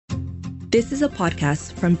This is a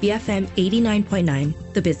podcast from BFM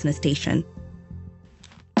 89.9, the business station.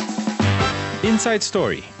 Inside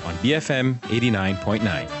Story on BFM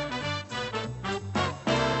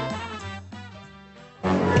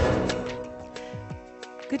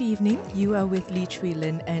 89.9. Good evening. You are with Lee Chui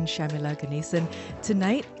Lin and Shamila Ganesan.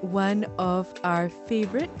 Tonight, one of our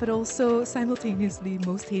favorite but also simultaneously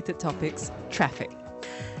most hated topics, traffic.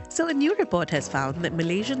 So a new report has found that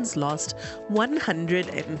Malaysians lost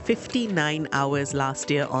 159 hours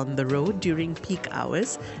last year on the road during peak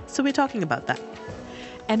hours. So we're talking about that.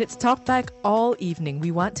 And it's Talkback all evening.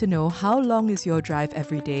 We want to know, how long is your drive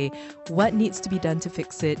every day? What needs to be done to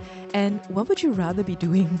fix it? And what would you rather be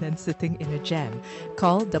doing than sitting in a jam?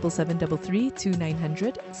 Call 7733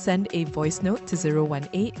 2900, send a voice note to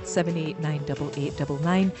 018 789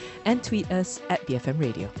 8899 and tweet us at BFM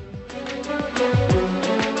Radio.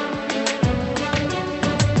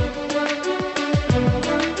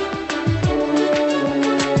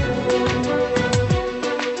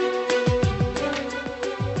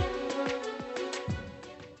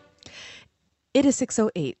 It is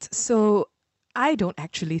 6:08, so I don't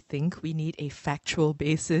actually think we need a factual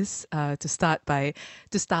basis to start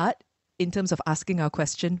in terms of asking our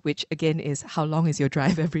question, which again is, how long is your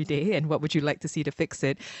drive every day and what would you like to see to fix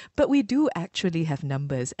it? But we do actually have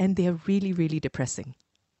numbers, and they're really, really depressing.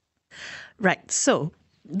 Right. So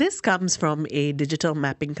this comes from a digital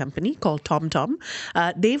mapping company called TomTom.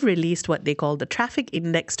 They've released what they call the Traffic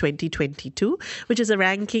Index 2022, which is a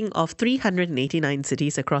ranking of 389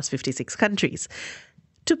 cities across 56 countries.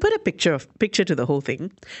 To put a picture to the whole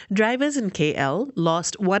thing, drivers in KL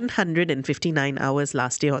lost 159 hours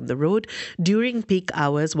last year on the road during peak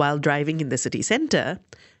hours while driving in the city centre.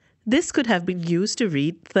 This could have been used to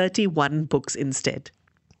read 31 books instead.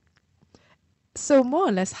 So more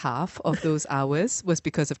or less half of those hours was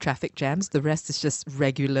because of traffic jams. The rest is just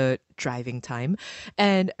regular driving time.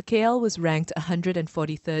 And KL was ranked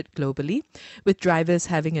 143rd globally, with drivers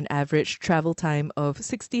having an average travel time of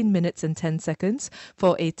 16 minutes and 10 seconds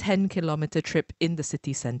for a 10-kilometer trip in the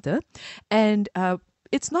city centre. And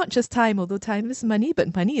it's not just time, although time is money,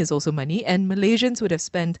 but money is also money. And Malaysians would have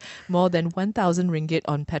spent more than 1,000 ringgit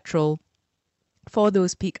on petrol for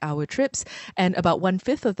those peak hour trips, and about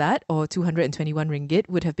 1/5 of that, or 221 ringgit,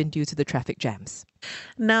 would have been due to the traffic jams.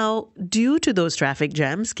 Now, due to those traffic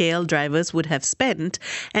jams, KL drivers would have spent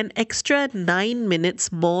an extra 9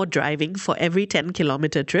 minutes more driving for every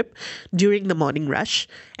 10-kilometer trip during the morning rush,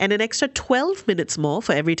 and an extra 12 minutes more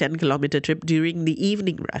for every 10-kilometer trip during the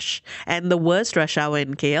evening rush. And the worst rush hour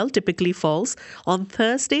in KL typically falls on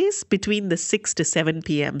Thursdays between the 6 to 7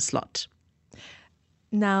 p.m. slot.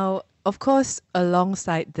 Now, of course,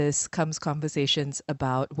 alongside this comes conversations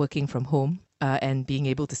about working from home and being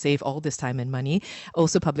able to save all this time and money.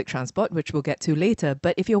 Also public transport, which we'll get to later.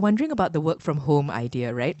 But if you're wondering about the work from home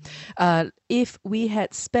idea, right? If we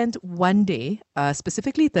had spent one day,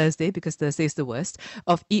 specifically Thursday, because Thursday is the worst,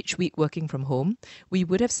 of each week working from home, we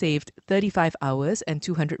would have saved 35 hours and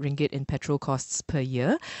 200 ringgit in petrol costs per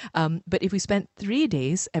year. But if we spent 3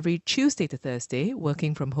 days, every Tuesday to Thursday,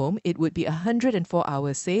 working from home, it would be 104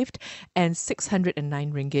 hours saved and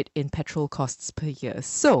 609 ringgit in petrol costs per year.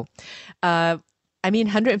 So,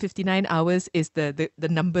 159 hours is the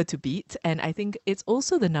number to beat. And I think it's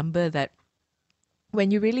also the number that,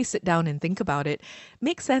 when you really sit down and think about it,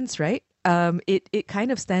 makes sense, right? It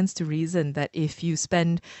kind of stands to reason that if you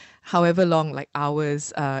spend however long, like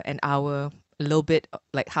hours, an hour, a little bit,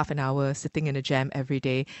 like half an hour, sitting in a jam every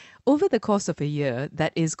day, over the course of a year,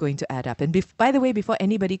 that is going to add up. And by the way, before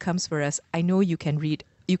anybody comes for us, I know you can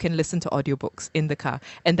listen to audiobooks in the car,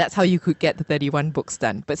 and that's how you could get the 31 books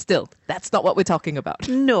done. But still, that's not what we're talking about.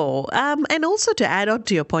 No. And also, to add on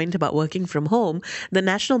to your point about working from home, the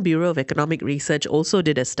National Bureau of Economic Research also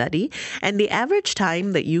did a study, and the average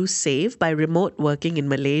time that you save by remote working in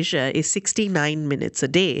Malaysia is 69 minutes a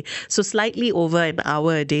day. So slightly over an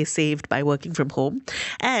hour a day saved by working from home.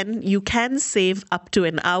 And you can save up to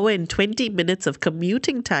an hour and 20 minutes of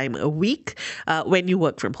commuting time a week when you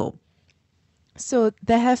work from home. So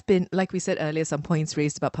there have been, like we said earlier, some points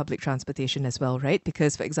raised about public transportation as well, right?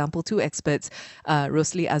 Because, for example, two experts,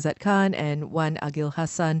 Rosli Azad Khan and Wan Agil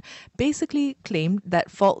Hassan, basically claimed that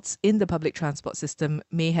faults in the public transport system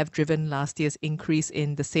may have driven last year's increase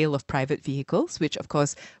in the sale of private vehicles, which, of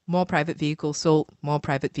course, more private vehicles sold, more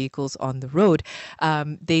private vehicles on the road.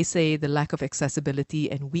 They say the lack of accessibility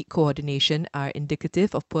and weak coordination are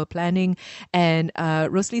indicative of poor planning. And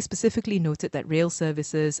Rosli specifically noted that rail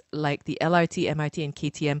services like the LRT, MRT and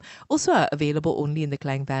KTM also are available only in the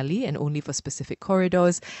Klang Valley and only for specific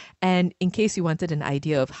corridors. And in case you wanted an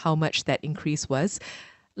idea of how much that increase was,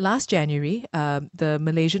 last January, the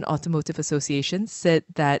Malaysian Automotive Association said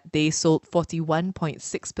that they sold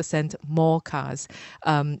 41.6% more cars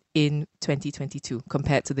in 2022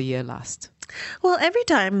 compared to the year last. Well, every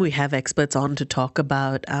time we have experts on to talk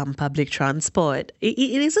about public transport, it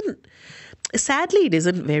isn't. Sadly, it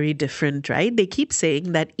isn't very different, right? They keep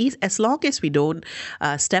saying that as long as we don't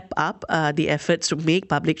step up the efforts to make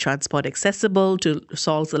public transport accessible, to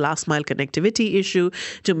solve the last mile connectivity issue,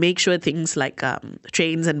 to make sure things like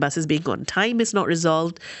trains and buses being on time is not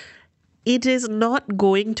resolved, it is not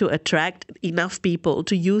going to attract enough people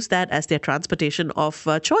to use that as their transportation of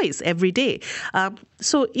choice every day.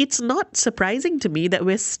 So it's not surprising to me that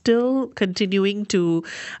we're still continuing to,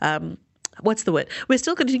 We're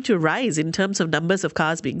still continuing to rise in terms of numbers of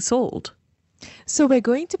cars being sold. So we're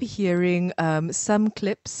going to be hearing some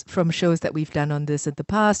clips from shows that we've done on this in the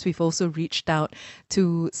past. We've also reached out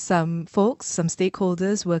to some folks, some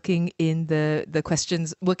stakeholders working in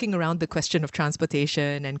working around the question of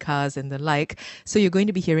transportation and cars and the like. So you're going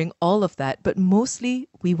to be hearing all of that, but mostly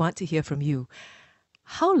we want to hear from you.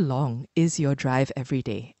 How long is your drive every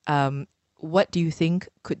day? What do you think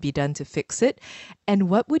could be done to fix it? And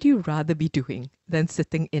what would you rather be doing than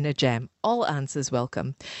sitting in a jam? All answers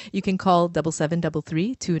welcome. You can call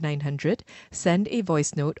 7733 2900, send a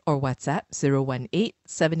voice note or WhatsApp 018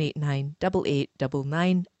 789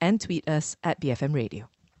 8899 and tweet us at BFM Radio.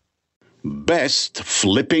 Best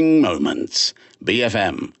flipping moments.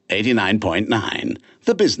 BFM 89.9,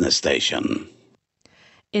 the business station.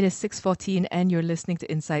 It is 6:14 and you're listening to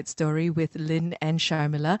Inside Story with Lynn and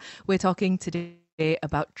Sharmila. We're talking today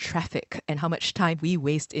about traffic and how much time we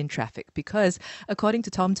waste in traffic because according to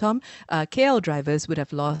TomTom, KL drivers would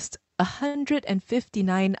have lost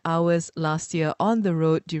 159 hours last year on the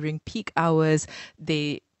road during peak hours.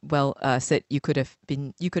 They said you could have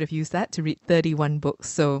used that to read 31 books.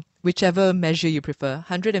 So whichever measure you prefer,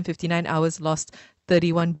 159 hours lost,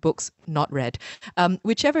 31 books not read.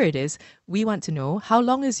 Whichever it is, we want to know how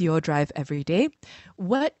long is your drive every day?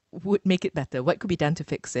 What would make it better? What could be done to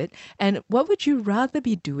fix it? And what would you rather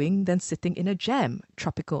be doing than sitting in a jam?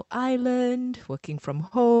 Tropical island, working from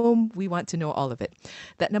home? We want to know all of it.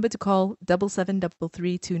 That number to call,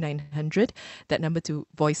 7733 2900. That number to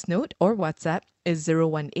voice note or WhatsApp is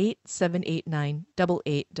 018 789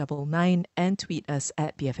 8899 and tweet us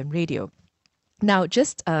at BFM Radio. Now,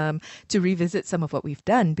 just to revisit some of what we've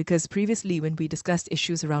done, because previously when we discussed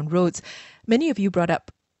issues around roads, many of you brought up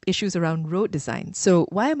issues around road design. So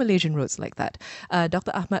why are Malaysian roads like that? Dr.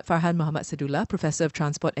 Ahmad Farhan Muhammad Sadullah, Professor of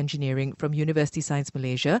Transport Engineering from University Science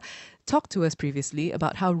Malaysia, talked to us previously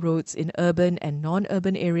about how roads in urban and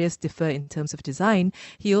non-urban areas differ in terms of design.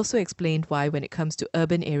 He also explained why when it comes to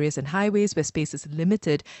urban areas and highways where space is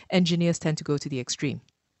limited, engineers tend to go to the extreme.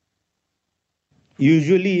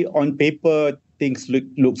 Usually on paper, things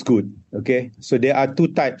looks good. Okay, so there are two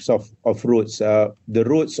types of roads. The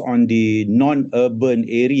roads on the non-urban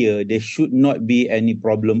area, there should not be any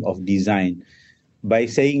problem of design. By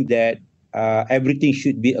saying that everything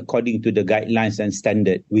should be according to the guidelines and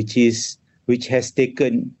standard, which has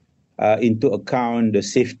taken into account the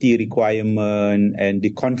safety requirement and the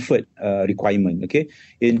comfort requirement. Okay,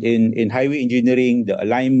 in highway engineering, the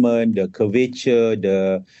alignment, the curvature,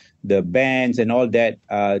 the bands and all that,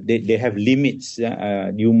 they have limits.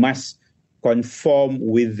 You must conform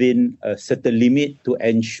within a certain limit to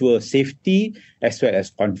ensure safety as well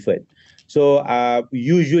as comfort. So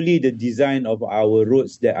usually the design of our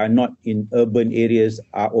roads that are not in urban areas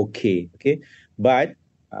are okay. But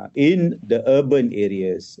in the urban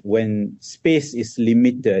areas, when space is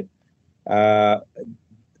limited,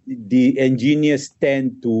 the engineers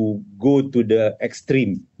tend to go to the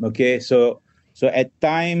extreme. Okay, so at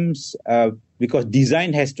times, because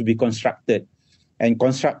design has to be constructed, and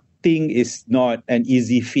constructing is not an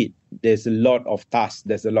easy feat. There's a lot of tasks,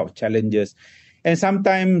 there's a lot of challenges. And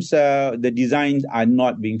sometimes the designs are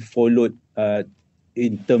not being followed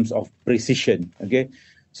in terms of precision. Okay,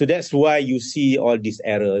 so that's why you see all these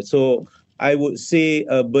errors. So I would say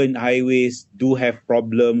urban highways do have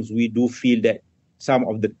problems. We do feel that some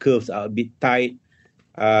of the curves are a bit tight.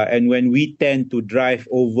 And when we tend to drive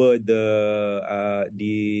over the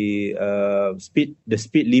speed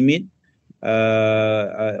limit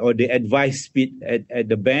or the advised speed at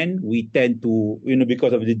the band, we tend to,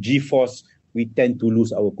 because of the G-force, we tend to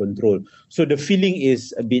lose our control. So the feeling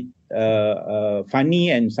is a bit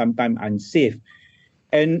funny and sometimes unsafe.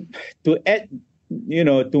 And to add,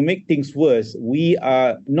 to make things worse, we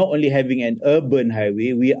are not only having an urban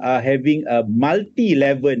highway, we are having a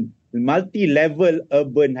multi-level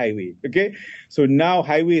urban highway. Okay, so now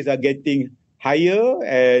highways are getting higher,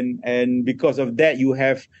 and because of that, you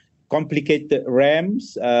have complicated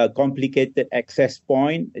ramps, complicated access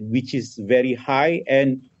point, which is very high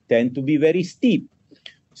and tend to be very steep.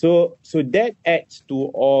 So that adds to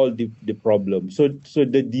all the problems. So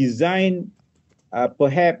the design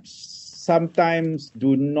perhaps sometimes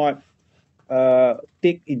do not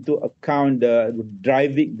take into account the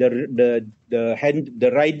driving,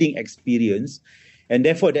 the riding experience, and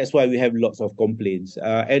therefore that's why we have lots of complaints.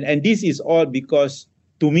 And this is all because,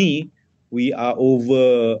 to me, we are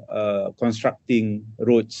over constructing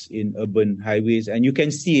roads in urban highways, and you can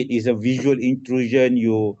see it is a visual intrusion.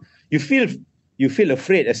 You feel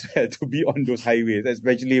afraid as well to be on those highways,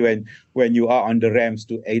 especially when you are on the ramps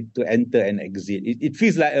to enter and exit. It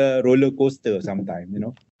feels like a roller coaster sometimes,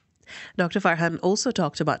 Dr. Farhan also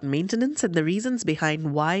talked about maintenance and the reasons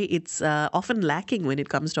behind why it's often lacking when it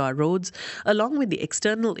comes to our roads, along with the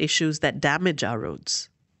external issues that damage our roads.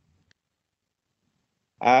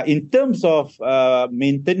 In terms of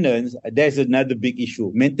maintenance, there's another big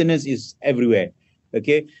issue. Maintenance is everywhere.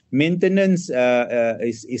 Okay, maintenance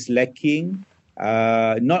is lacking,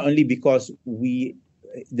 not only because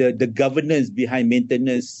the governance behind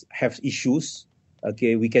maintenance have issues.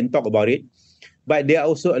 Okay, we can talk about it, but there are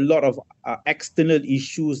also a lot of external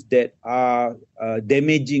issues that are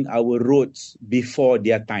damaging our roads before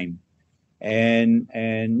their time. And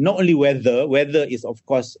not only weather is, of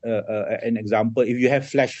course, an example. If you have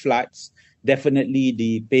flash floods, definitely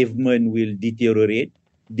the pavement will deteriorate,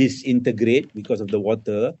 disintegrate because of the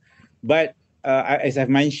water. But as I've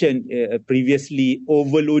mentioned previously,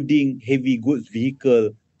 overloading heavy goods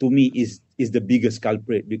vehicle, to me, is the biggest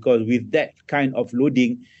culprit, because with that kind of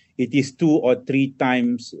loading, it is 2 or 3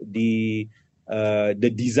 times the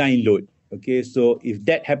design load. Okay, so if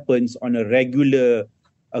that happens on a regular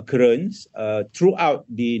occurrence throughout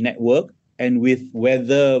the network, and with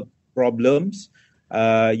weather problems,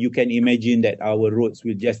 you can imagine that our roads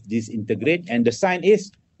will just disintegrate, and the sign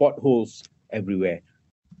is potholes everywhere.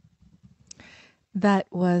 That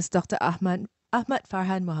was Dr. Ahmad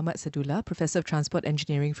Farhan Muhammad Sadullah, Professor of Transport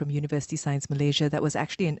Engineering from University Science Malaysia. That was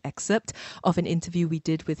actually an excerpt of an interview we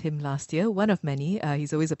did with him last year, one of many.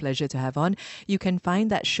 He's always a pleasure to have on. You can find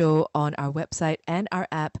that show on our website and our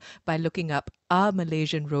app by looking up Are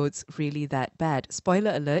Malaysian Roads Really That Bad?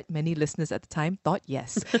 Spoiler alert, many listeners at the time thought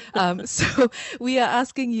yes. So we are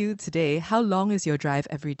asking you today, how long is your drive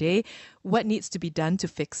every day? What needs to be done to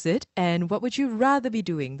fix it? And what would you rather be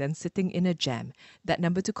doing than sitting in a jam? That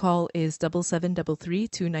number to call is 7733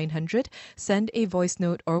 Send a voice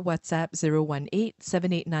note or WhatsApp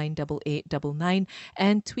 018-789-8899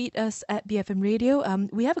 and tweet us at BFM Radio.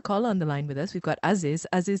 We have a caller on the line with us. We've got Aziz.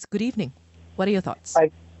 Aziz, good evening. What are your thoughts?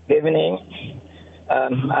 Hi, good evening.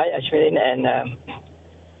 Hi, Ashwin and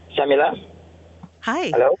Shamila.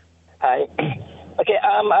 Hi. Hello. Hi. Okay,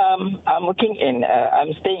 I'm working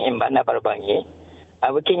I'm staying in Bandar Baru Bangi.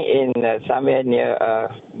 I'm working in somewhere near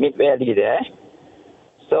Mid Valley there.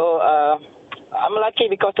 So I'm lucky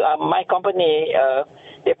because my company,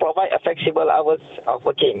 they provide a flexible hours of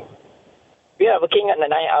working. We are working at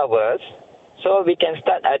 9 hours, so we can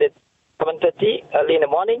start at 7:30 early in the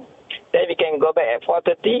morning. Then we can go back at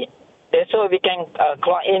 4:30. Then so we can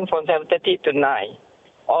clock in from 7:30 to 9,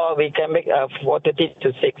 or we can make 4:30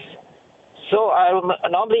 to 6. So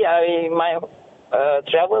normally my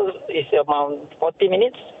travel is around 40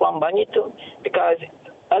 minutes from Bangi to, because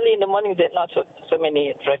early in the morning there's not so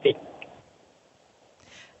many traffic.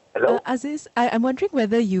 Hello? Aziz, I'm wondering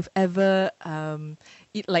whether you've ever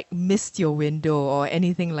missed your window or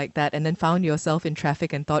anything like that, and then found yourself in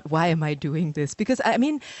traffic and thought, why am I doing this? Because I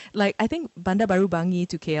think Bandar Baru Bangi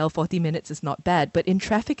to KL 40 minutes is not bad, but in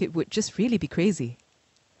traffic it would just really be crazy.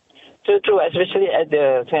 True, especially at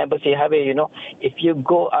the Sungai Bersih Highway, if you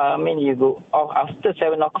go, you go after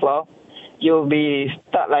 7 o'clock, you'll be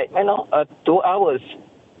start 2 hours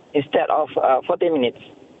instead of 40 minutes.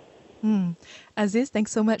 Aziz,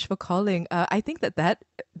 thanks so much for calling. I think that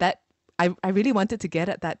I really wanted to get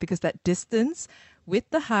at that, because that distance with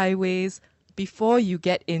the highways before you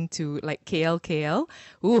get into like KL,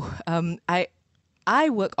 I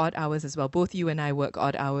work odd hours as well. Both you and I work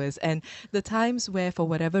odd hours. And the times where, for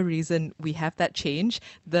whatever reason, we have that change,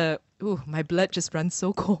 my blood just runs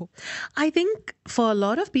so cold. I think for a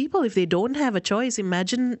lot of people, if they don't have a choice,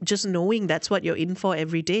 imagine just knowing that's what you're in for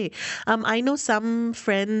every day. I know some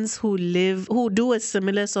friends who do a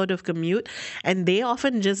similar sort of commute, and they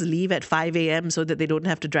often just leave at 5 a.m. so that they don't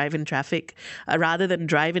have to drive in traffic, rather than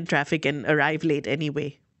drive in traffic and arrive late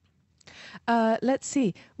anyway. Let's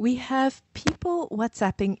see. We have people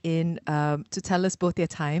WhatsApping in to tell us both their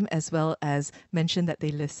time, as well as mention that they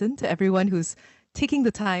listen. To everyone who's taking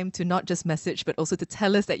the time to not just message, but also to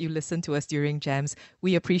tell us that you listen to us during jams.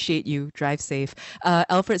 We appreciate you. Drive safe.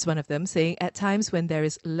 Alfred's one of them, saying at times when there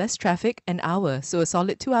is less traffic, an hour. So a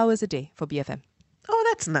solid 2 hours a day for BFM. Oh,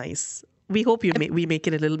 that's nice. We hope we make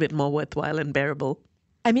it a little bit more worthwhile and bearable.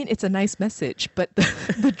 I mean, it's a nice message, but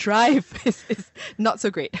the drive is not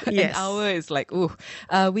so great. Yes. An hour is like, ooh.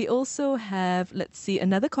 We also have, let's see,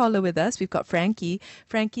 another caller with us. We've got Frankie.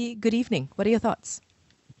 Frankie, good evening. What are your thoughts?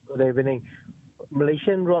 Good evening.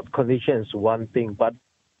 Malaysian road condition is one thing, but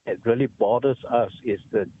it really bothers us is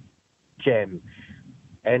the jam.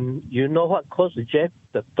 And you know what caused the jam?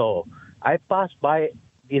 The toll. I pass by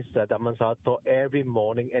the Damansara toll every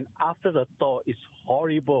morning, and after the toll, it's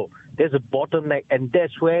horrible. There's a bottleneck, and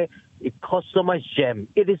that's where it causes so much jam.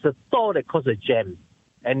 It is the toll that causes jam,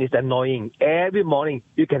 and it's annoying. Every morning,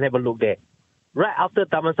 you can have a look there. Right after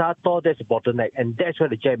Damansara toll, there's a bottleneck, and that's where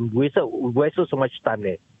the jam wasted so much time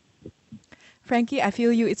there. Frankie, I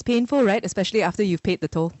feel you. It's painful, right? Especially after you've paid the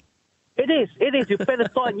toll. It is. You pay the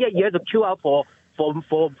toll, and yet you have to queue out for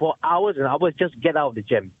hours and hours just get out of the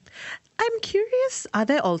jam. I'm curious, are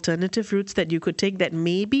there alternative routes that you could take that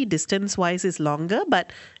maybe distance-wise is longer,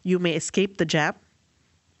 but you may escape the jam?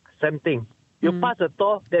 Same thing. You pass the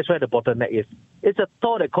toll, that's where the bottleneck is. It's a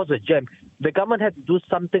toll that causes a jam. The government had to do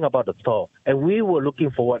something about the toll, and we were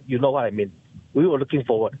looking forward. You know what I mean? We were looking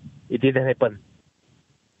forward. It didn't happen.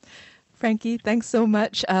 Frankie, thanks so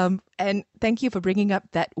much. And thank you for bringing up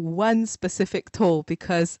that one specific toll,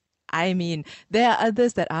 because, I mean, there are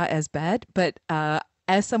others that are as bad, but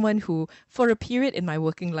as someone who, for a period in my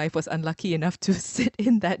working life, was unlucky enough to sit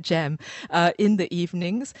in that jam in the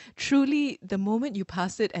evenings, truly, the moment you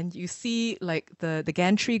pass it and you see like the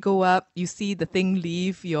gantry go up, you see the thing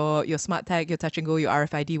leave, your smart tag, your touch and go, your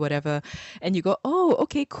RFID, whatever, and you go, oh,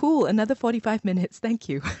 okay, cool, another 45 minutes, thank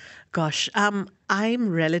you. Gosh, I'm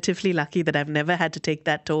relatively lucky that I've never had to take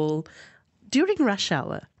that toll during rush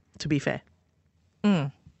hour, to be fair.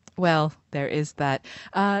 Well, there is that.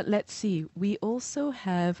 Let's see. We also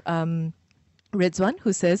have Rizwan,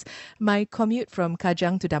 who says, my commute from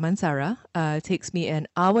Kajang to Damansara takes me an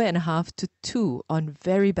hour and a half to 2 on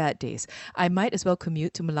very bad days. I might as well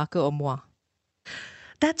commute to Malacca or Muar.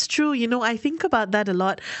 That's true. You know, I think about that a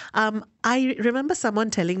lot. I remember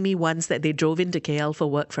someone telling me once that they drove into KL for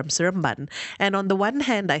work from Seremban. And on the one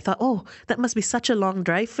hand, I thought, oh, that must be such a long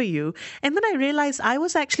drive for you. And then I realized I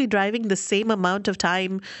was actually driving the same amount of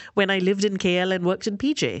time when I lived in KL and worked in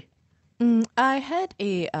PJ.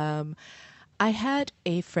 I had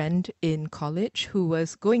a friend in college who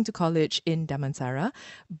was going to college in Damansara,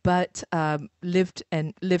 but lived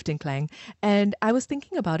in Klang. And I was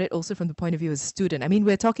thinking about it also from the point of view as a student. I mean,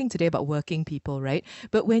 we're talking today about working people, right?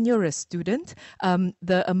 But when you're a student,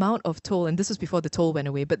 the amount of toll, and this was before the toll went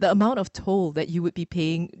away, but the amount of toll that you would be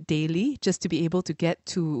paying daily just to be able to get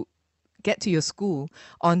to your school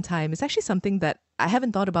on time is actually something that I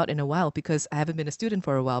haven't thought about in a while because I haven't been a student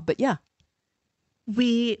for a while. But yeah.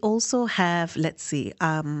 We also have, let's see,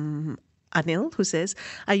 Anil, who says,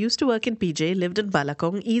 I used to work in PJ, lived in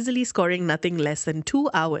Balakong, easily scoring nothing less than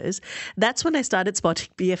 2 hours. That's when I started spotting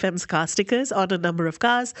BFM's car stickers on a number of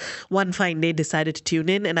cars. One fine day decided to tune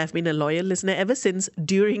in, and I've been a loyal listener ever since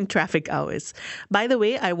during traffic hours. By the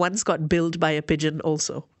way, I once got billed by a pigeon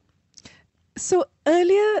also. So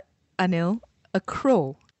earlier, Anil, a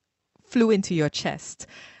crow flew into your chest.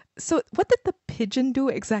 So what did the pigeon do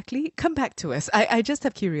exactly? Come back to us. I just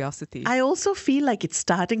have curiosity. I also feel like it's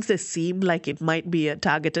starting to seem like it might be a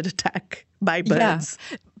targeted attack by birds.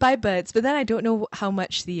 Yeah, by birds. But then I don't know how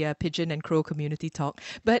much the pigeon and crow community talk.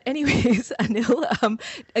 But anyways, Anil,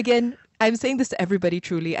 again, I'm saying this to everybody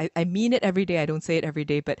truly. I mean it every day. I don't say it every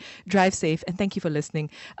day, but drive safe. And thank you for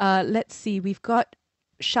listening. Let's see. We've got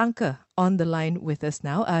Shankar on the line with us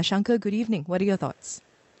now. Shankar, good evening. What are your thoughts?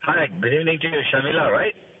 Hi, good evening to you, Shamila,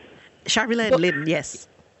 right? Sharmila and Lynn, yes.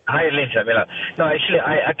 Hi, Lynn, Shamila. No, actually,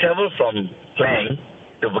 I travel from Klang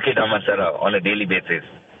to Bukit Damansara on a daily basis,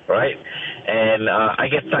 right? And I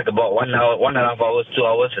get stuck about 1 hour, 1.5 hours, 2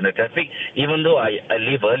 hours in the traffic, even though I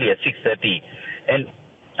leave early at 6:30. And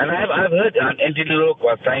I've heard NTT Lok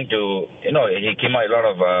was trying to, he came out a lot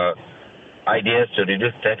of ideas to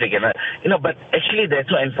reduce traffic, and but actually there's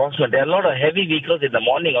no enforcement. There are a lot of heavy vehicles in the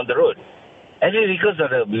morning on the road. Heavy vehicles are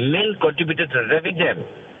the main contributor to the traffic jam.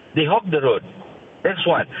 They hog the road. That's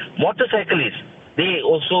one. Motorcyclists, they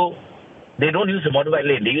don't use the motorbike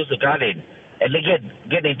lane. They use the car lane, and they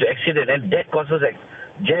get into accident, and that causes a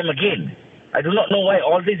jam again. I do not know why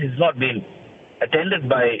all this is not being attended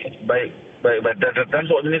by the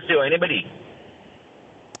transport ministry or anybody.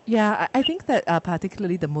 Yeah, I think that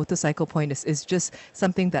particularly the motorcycle point is just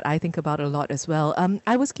something that I think about a lot as well.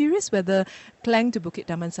 I was curious whether Klang to Bukit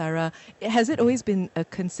Damansara, has it always been a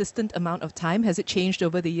consistent amount of time? Has it changed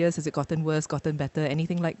over the years? Has it gotten worse, gotten better,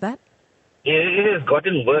 anything like that? It has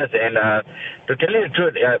gotten worse, and to tell you the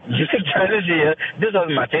truth, you see Chinese New Year, this was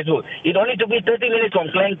my Facebook. It only took me 30 minutes from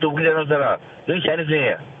Klang to Bukit Damansara during Chinese New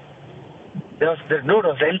Year. The road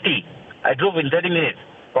was empty. I drove in 30 minutes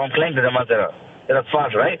from Klang to Damansara. It was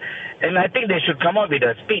fast, right? And I think they should come up with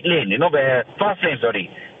a speed lane, fast lane,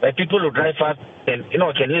 where people who drive fast can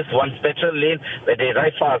use one special lane where they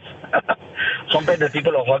drive fast compared to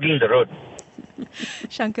people who are hogging the road.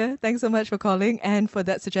 Shankar, thanks so much for calling and for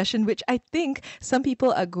that suggestion, which I think some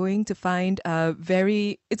people are going to find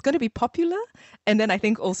it's going to be popular and then I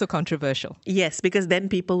think also controversial. Yes, because then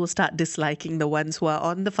people will start disliking the ones who are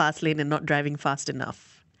on the fast lane and not driving fast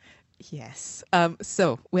enough. Yes.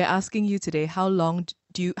 So we're asking you today, how long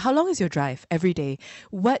is your drive every day?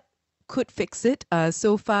 What could fix it?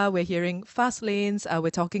 So far, we're hearing fast lanes. We're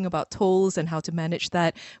talking about tolls and how to manage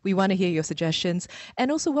that. We want to hear your suggestions.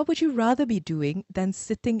 And also, what would you rather be doing than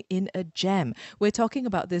sitting in a jam? We're talking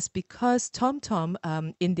about this because TomTom,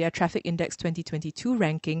 in their Traffic Index 2022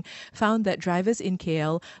 ranking, found that drivers in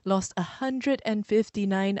KL lost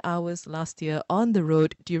 159 hours last year on the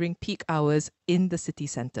road during peak hours in the city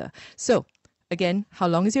centre. So, again, how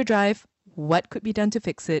long is your drive? What could be done to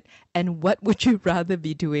fix it? And what would you rather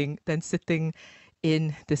be doing than sitting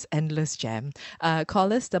in this endless jam?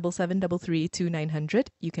 Call us 7733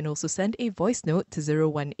 You can also send a voice note to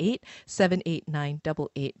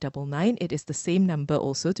 018-789-8899. It is the same number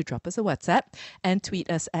also to drop us a WhatsApp and tweet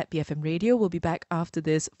us at BFM Radio. We'll be back after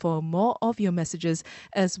this for more of your messages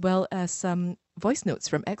as well as some voice notes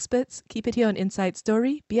from experts. Keep it here on Inside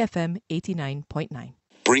Story, BFM 89.9.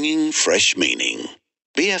 Bringing fresh meaning.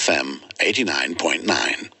 BFM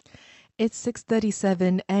 89.9. It's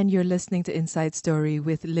 6:37 and you're listening to Inside Story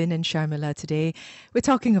with Lynn and Sharmila today. We're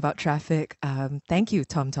talking about traffic. Thank you,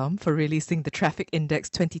 TomTom, for releasing the Traffic Index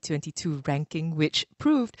 2022 ranking, which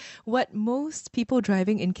proved what most people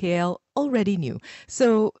driving in KL already knew.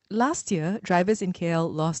 So last year, drivers in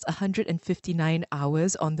KL lost 159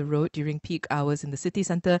 hours on the road during peak hours in the city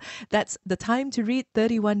centre. That's the time to read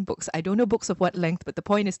 31 books. I don't know books of what length, but the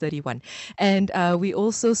point is 31. And we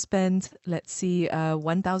also spent,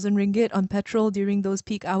 1,000 ringgit on petrol during those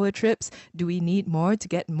peak hour trips. Do we need more to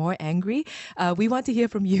get more angry? We want to hear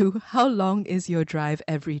from you. How long is your drive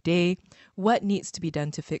every day? What needs to be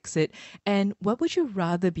done to fix it? And what would you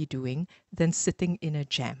rather be doing than sitting in a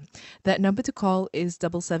jam? That number to call is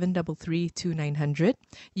 7733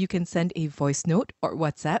 You can send a voice note or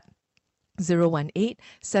WhatsApp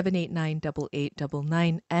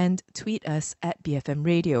 018-789-8899 and tweet us at BFM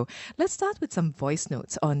Radio. Let's start with some voice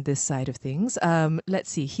notes on this side of things. Let's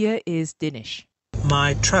see. Here is Dinesh.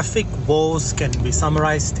 My traffic woes can be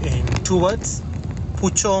summarized in two words: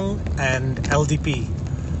 Puchong and LDP.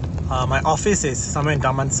 My office is somewhere in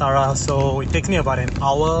Damansara, so it takes me about an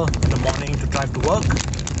hour in the morning to drive to work.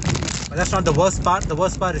 But that's not the worst part. The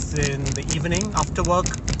worst part is in the evening after work.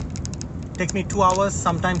 It takes me 2 hours,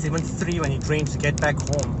 sometimes even 3 when it rains to get back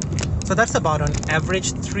home. So that's about on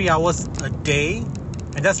average 3 hours a day.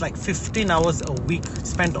 And that's like 15 hours a week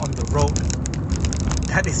spent on the road.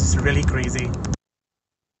 That is really crazy.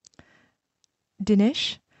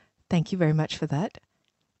 Dinesh, thank you very much for that.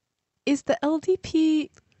 Is the LDP...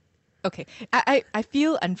 Okay, I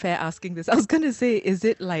feel unfair asking this. I was going to say, is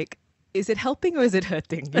it helping or is it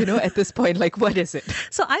hurting? At this point, what is it?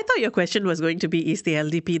 So I thought your question was going to be, is the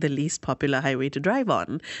LDP the least popular highway to drive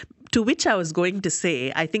on? To which I was going to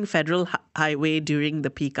say, I think Federal Highway during the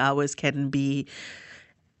peak hours can be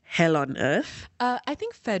hell on earth. I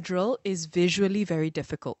think Federal is visually very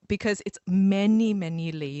difficult because it's many,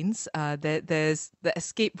 many lanes. There's the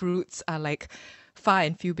escape routes are far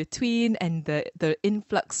and few between, and the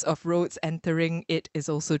influx of roads entering it is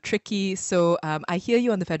also tricky. So I hear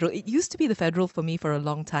you on the Federal. It used to be the Federal for me for a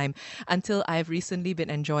long time until I've recently been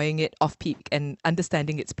enjoying it off-peak and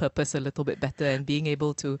understanding its purpose a little bit better and being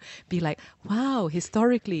able to be like, wow,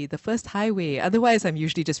 historically, the first highway. Otherwise, I'm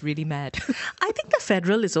usually just really mad. I think the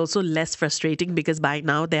Federal is also less frustrating because by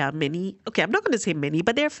now there are many, I'm not going to say many,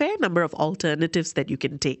 but there are a fair number of alternatives that you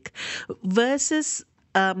can take versus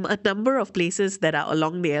a number of places that are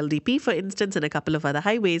along the LDP, for instance, and a couple of other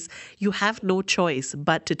highways, you have no choice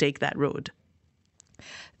but to take that road.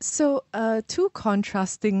 So, two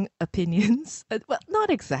contrasting opinions. Well, not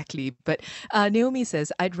exactly, but Naomi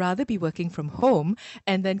says, I'd rather be working from home.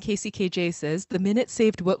 And then KCKJ says, the minute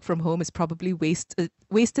saved work from home is probably wasted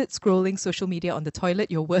scrolling social media on the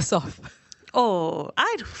toilet. You're worse off. Oh,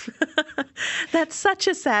 that's such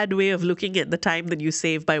a sad way of looking at the time that you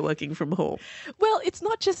save by working from home. Well, it's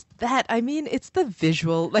not just that. I mean, it's the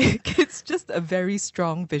visual. Like, it's just a very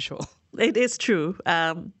strong visual. It is true.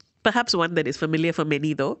 Perhaps one that is familiar for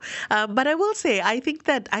many, though. But I will say, I think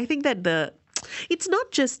that it's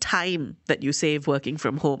not just time that you save working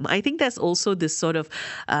from home. I think there's also this sort of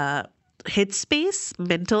headspace,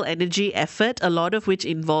 mental energy, effort, a lot of which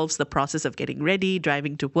involves the process of getting ready,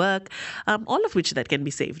 driving to work, all of which that can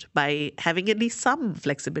be saved by having at least some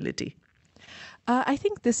flexibility. I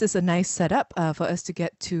think this is a nice setup for us to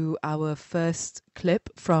get to our first clip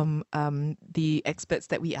from the experts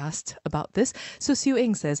that we asked about this. So Siu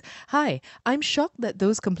Ing says, "Hi, I'm shocked that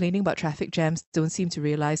those complaining about traffic jams don't seem to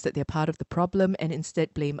realize that they're part of the problem and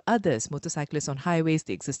instead blame others, motorcyclists on highways,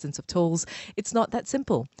 the existence of tolls. It's not that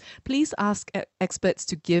simple. Please ask experts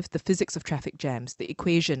to give the physics of traffic jams, the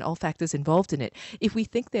equation, all factors involved in it. If we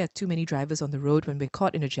think there are too many drivers on the road when we're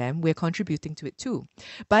caught in a jam, we're contributing to it too.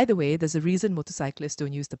 By the way, there's a reason motorcyclists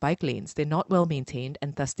don't use the bike lanes. They're not well maintained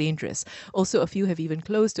and thus dangerous. Also, a few have even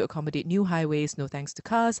closed to accommodate new highways, no thanks to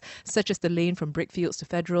cars, such as the lane from Brickfields to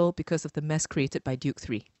Federal, because of the mess created by Duke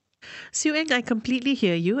 3. Siu Eng, I completely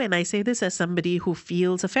hear you, and I say this as somebody who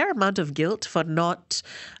feels a fair amount of guilt for not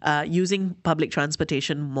using public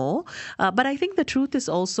transportation more. But I think the truth is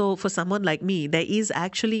also, for someone like me, there is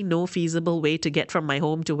actually no feasible way to get from my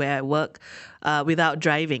home to where I work without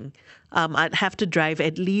driving. I'd have to drive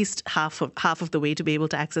at least half of the way to be able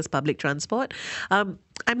to access public transport. I'm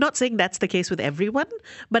not saying that's the case with everyone,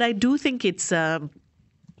 but I do think it's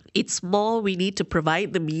more we need to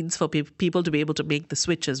provide the means for people to be able to make the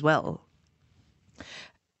switch as well.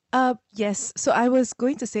 Yes. So I was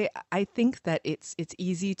going to say, I think that it's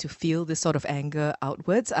easy to feel this sort of anger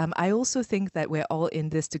outwards. I also think that we're all in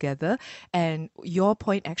this together, and your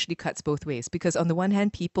point actually cuts both ways, because on the one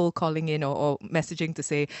hand, people calling in or messaging to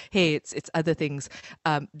say, hey, it's other things.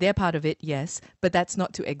 They're part of it, yes, but that's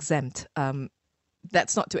not to exempt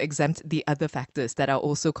the other factors that are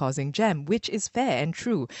also causing jam, which is fair and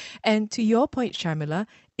true. And to your point, Sharmila,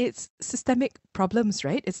 it's systemic problems,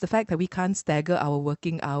 right? It's the fact that we can't stagger our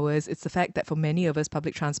working hours. It's the fact that for many of us,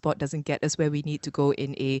 public transport doesn't get us where we need to go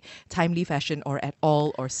in a timely fashion or at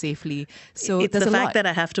all or safely. So it's the fact that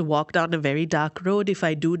I have to walk down a very dark road if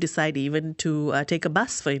I do decide even to take a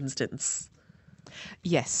bus, for instance.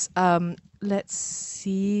 Yes. Let's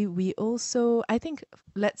see. I think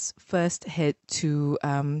let's first head to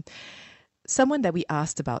someone that we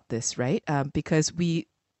asked about this, right? Because we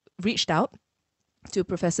reached out to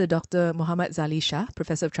Professor Dr. Muhammad Zali Shah,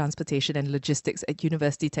 Professor of Transportation and Logistics at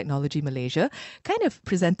University Technology Malaysia, kind of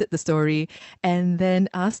presented the story and then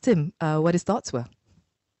asked him what his thoughts were.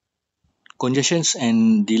 Congestions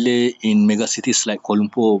and delay in megacities like Kuala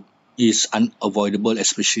Lumpur is unavoidable,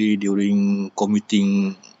 especially during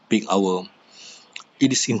commuting peak hour.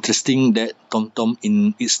 It is interesting that TomTom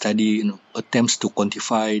in its study attempts to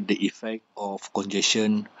quantify the effect of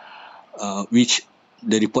congestion, which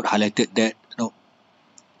the report highlighted that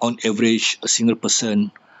on average a single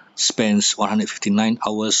person spends 159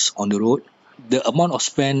 hours on the road. The amount of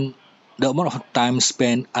time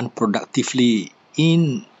spent unproductively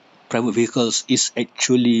in private vehicles is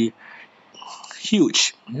actually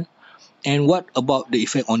huge. Yeah? And what about the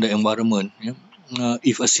effect on the environment? Yeah?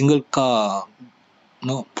 If a single car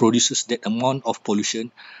produces that amount of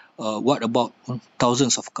pollution, what about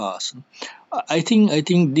thousands of cars? I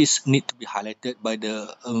think this need to be highlighted by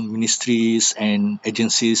the ministries and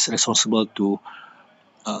agencies responsible to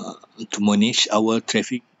manage our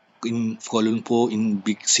traffic in Kuala Lumpur, in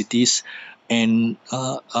big cities, and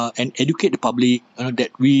educate the public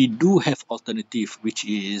that we do have alternative, which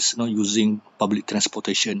is using public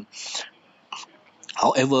transportation.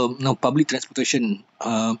 However, public transportation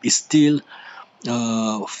is still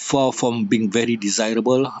far from being very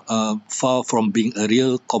desirable, far from being a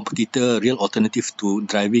real competitor, real alternative to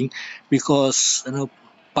driving, because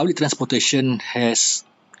public transportation has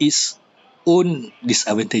its own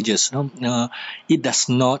disadvantages. It does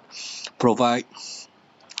not provide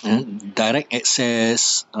direct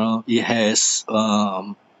access. It has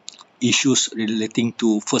issues relating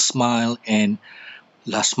to first mile and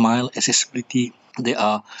last mile accessibility. There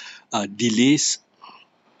are delays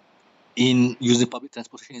in using public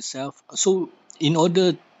transportation itself. So in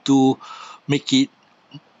order to make it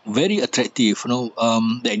very attractive,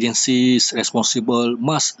 the agencies responsible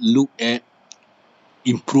must look at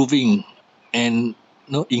improving and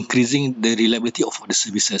increasing the reliability of the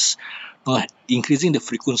services, increasing the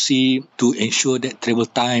frequency to ensure that travel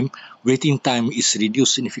time, waiting time is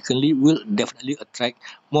reduced significantly will definitely attract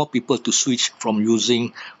more people to switch from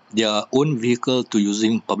using their own vehicle to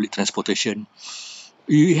using public transportation.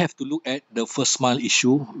 You have to look at the first mile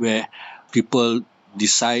issue where people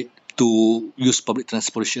decide to use public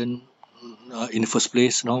transportation in the first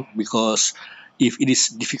place, because if it is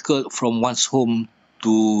difficult from one's home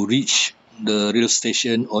to reach the rail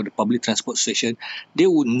station or the public transport station, they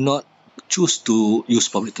would not choose to use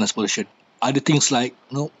public transportation. Other things like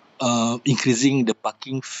increasing the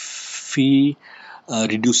parking fee,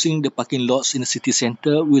 reducing the parking lots in the city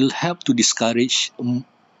centre will help to discourage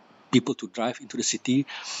people to drive into the city.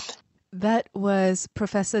 That was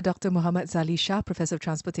Professor Dr. Muhammad Zali Shah, Professor of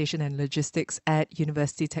Transportation and Logistics at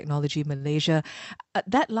University Technology Malaysia.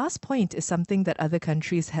 That last point is something that other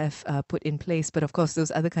countries have put in place, but of course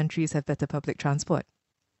those other countries have better public transport.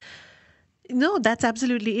 No, that's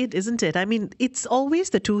absolutely it, isn't it? I mean, it's always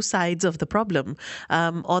the two sides of the problem.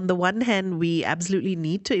 On the one hand, we absolutely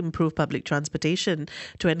need to improve public transportation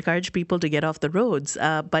to encourage people to get off the roads.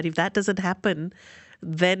 But if that doesn't happen,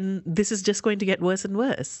 then this is just going to get worse and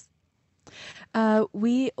worse.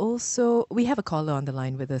 We have a caller on the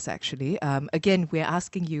line with us, actually. Again, we're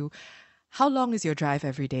asking you, how long is your drive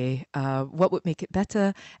every day? What would make it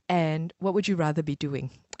better? And what would you rather be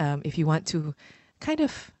doing? If you want to kind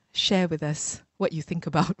of share with us what you think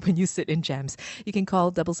about when you sit in jams, you can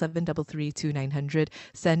call 77332900,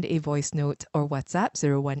 send a voice note or WhatsApp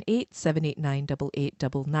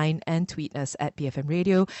 018-789-8899 and tweet us at BFM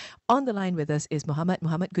Radio. On the line with us is Muhammad.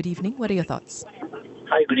 Muhammad, good evening. What are your thoughts?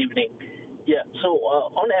 Hi, good evening. Yeah, so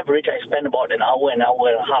on average, I spend about an hour and a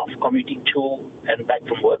half commuting to and back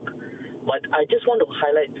from work. But I just want to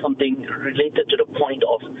highlight something related to the point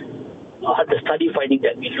of the study finding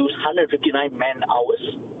that we lose 159 man hours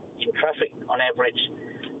in traffic on average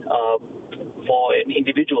for an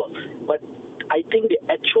individual. But I think the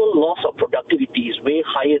actual loss of productivity is way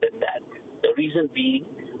higher than that. The reason being,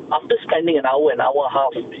 after spending an hour and a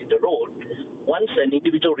half in the road, once an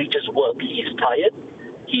individual reaches work, he is tired,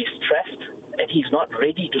 he is stressed, and he's not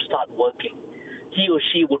ready to start working. He or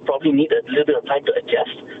she would probably need a little bit of time to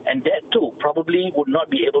adjust, and that too probably would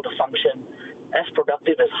not be able to function as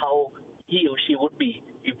productive as how he or she would be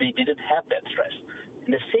if they didn't have that stress.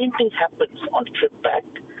 And the same thing happens on the trip back.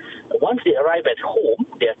 Once they arrive at home,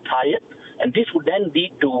 they're tired, and this would then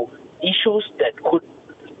lead to issues that could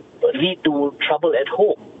lead to trouble at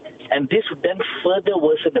home. And this would then further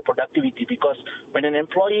worsen the productivity, because when an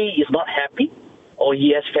employee is not happy, or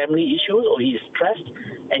he has family issues, or he is stressed,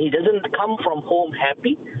 and he doesn't come from home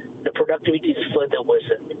happy, the productivity is further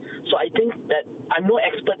worsened. So I think that I'm no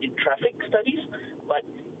expert in traffic studies, but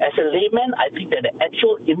as a layman, I think that the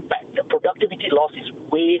actual impact, the productivity loss is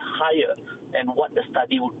way higher than what the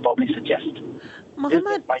study would probably suggest.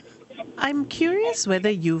 Mohammed, I'm curious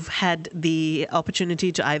whether you've had the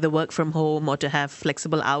opportunity to either work from home or to have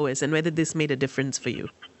flexible hours, and whether this made a difference for you.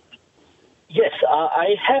 Yes,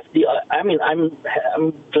 I have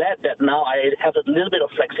I'm glad that now I have a little bit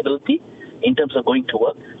of flexibility in terms of going to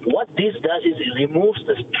work. What this does is it removes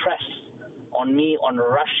the stress on me on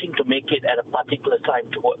rushing to make it at a particular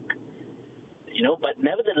time to work. But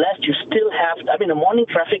nevertheless, you still have, the morning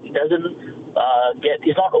traffic doesn't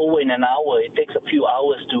it's not over in an hour. It takes a few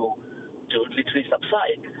hours to literally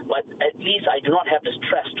subside. But at least I do not have the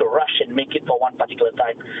stress to rush and make it for one particular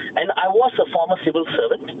time. And I was a former civil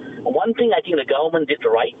servant. One thing I think the government did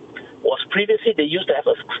right was previously they used to have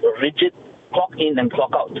a rigid clock in and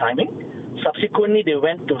clock out timing. Subsequently, they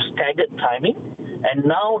went to staggered timing. And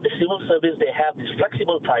now the civil service, they have this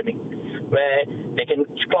flexible timing where they can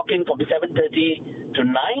clock in from 7:30 to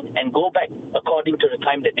 9 and go back according to the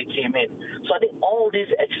time that they came in. So I think all this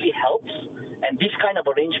actually helps. And this kind of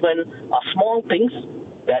arrangement are small things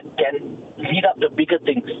that can lead up to bigger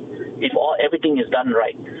things if everything is done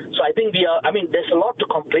right. So I think there's a lot to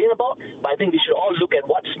complain about, but I think we should all look at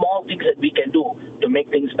what small things that we can do to make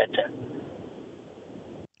things better.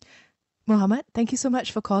 Mohammed, thank you so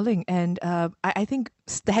much for calling. And I think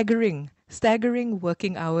staggering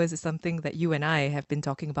working hours is something that you and I have been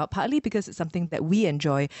talking about, partly because it's something that we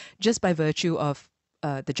enjoy just by virtue of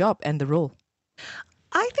the job and the role.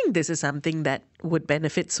 I think this is something that would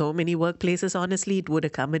benefit so many workplaces, honestly. It would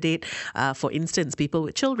accommodate, for instance, people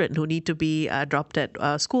with children who need to be dropped at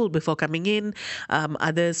school before coming in,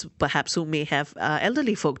 others perhaps who may have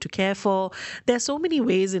elderly folk to care for. There are so many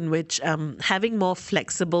ways in which having more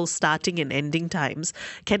flexible starting and ending times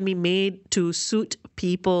can be made to suit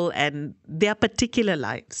people and their particular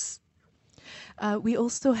lives. We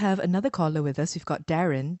also have another caller with us. We've got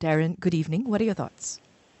Darren. Darren, good evening. What are your thoughts?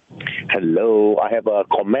 Hello, I have a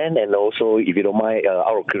comment and also, if you don't mind,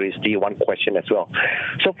 out of curiosity, one question as well.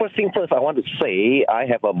 So first thing first, I want to say I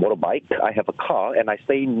have a motorbike, I have a car, and I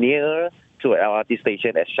stay near to an LRT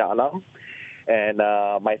station at Shah Alam. And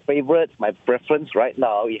my preference right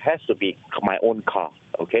now, it has to be my own car,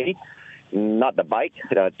 okay? Not the bike,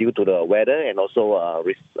 due to the weather and also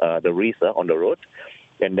the risk on the road.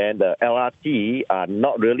 And then the LRT,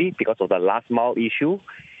 not really because of the last mile issue.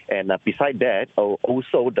 And beside that,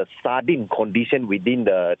 also the sardine condition within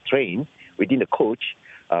the train, within the coach,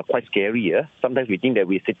 quite scary. Yeah? Sometimes we think that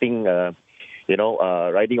we're sitting,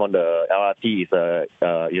 riding on the LRT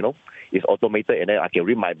is automated and then I can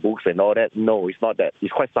read my books and all that. No, it's not that.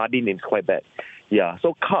 It's quite sardine and it's quite bad. Yeah,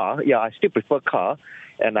 so car, I still prefer car.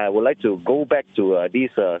 And I would like to go back to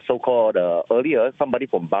this so-called earlier, somebody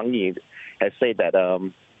from Bangi has said that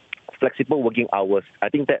flexible working hours. I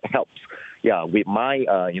think that helps. Yeah, with my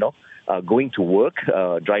going to work,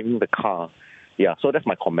 driving the car. Yeah, so that's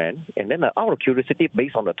my comment. And then out of curiosity,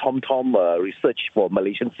 based on the TomTom research for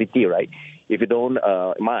Malaysian city, right? If you don't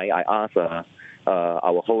mind, I ask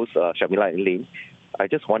our host Shamila and Lin. I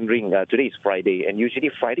just wondering. Today is Friday, and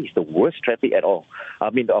usually Friday is the worst traffic at all.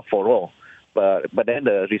 I mean, for all. But then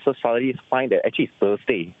the research studies find that actually it's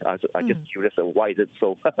Thursday. I'm just curious why is it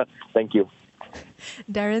so. Thank you.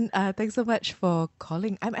 Darren, thanks so much for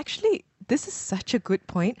calling. This is such a good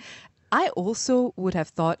point. I also would have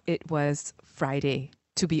thought it was Friday,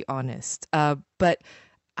 to be honest. But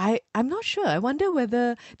I'm not sure. I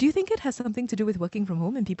wonder do you think it has something to do with working from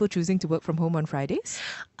home and people choosing to work from home on Fridays?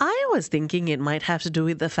 I was thinking it might have to do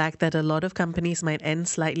with the fact that a lot of companies might end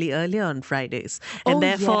slightly earlier on Fridays. And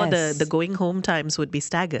therefore the going home times would be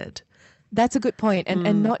staggered. That's a good point.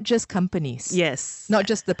 And not just companies. Yes. Not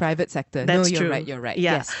just the private sector. That's no, true. You're right.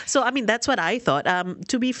 Yeah. Yes. So, I mean, that's what I thought.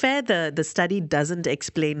 To be fair, the study doesn't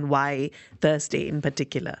explain why Thursday in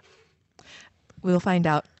particular. We'll find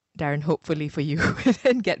out, Darren, hopefully for you,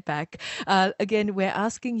 and get back. Again, we're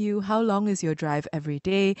asking you, how long is your drive every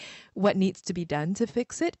day? What needs to be done to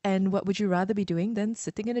fix it? And what would you rather be doing than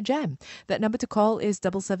sitting in a jam? That number to call is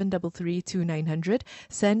 77332900.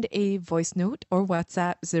 Send a voice note or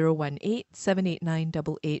WhatsApp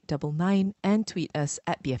 018-789-8899 and tweet us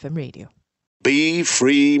at BFM Radio. Be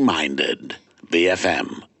free-minded.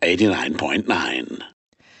 BFM 89.9.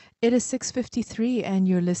 It is 6:53 and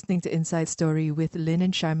you're listening to Inside Story with Lynn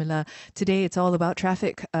and Sharmila. Today it's all about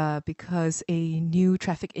traffic because a new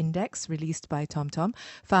traffic index released by TomTom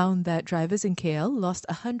found that drivers in KL lost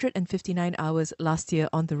 159 hours last year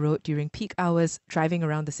on the road during peak hours driving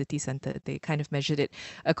around the city centre. They kind of measured it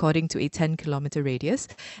according to a 10-kilometre radius.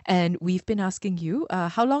 And we've been asking you,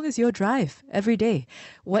 how long is your drive every day?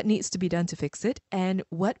 What needs to be done to fix it? And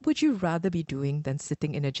what would you rather be doing than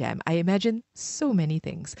sitting in a jam? I imagine so many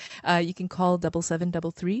things. You can call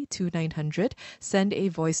 77332900, send a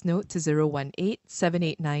voice note to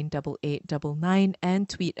 018-789-8899 and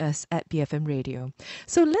tweet us at BFM Radio.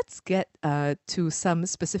 So let's get to some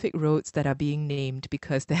specific roads that are being named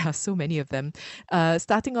because there are so many of them.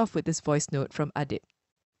 Starting off with this voice note from Adit.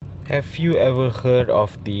 Have you ever heard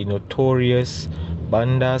of the notorious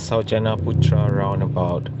Bandar Sarjana Putra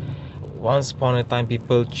roundabout? Once upon a time,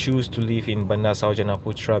 people choose to live in Bandar Sarjana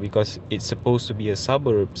Putra because it's supposed to be a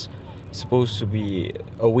suburbs, supposed to be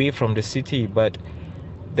away from the city, but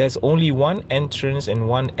there's only one entrance and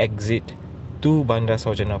one exit to Bandar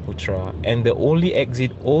Sarjana Putra, and the only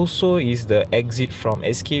exit also is the exit from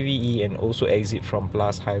SKVE and also exit from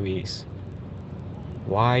Plus Highways.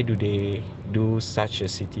 Why do they do such a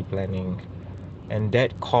city planning? And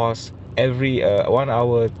that causes every 1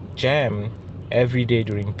 hour jam every day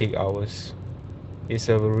during peak hours. It's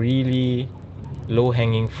a really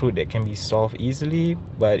low-hanging fruit that can be solved easily,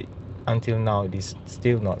 but until now it is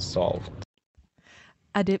still not solved.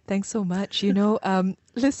 Adip, thanks so much.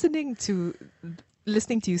 Listening to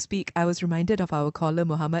you speak, I was reminded of our caller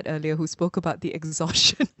Muhammad earlier, who spoke about the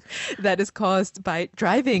exhaustion that is caused by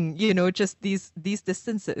driving, just these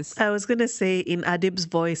distances. I was going to say, in Adib's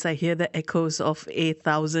voice, I hear the echoes of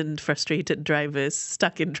 8,000 frustrated drivers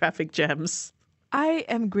stuck in traffic jams. I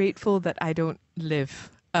am grateful that I don't live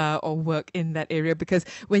or work in that area, because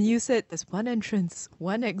when you said there's one entrance,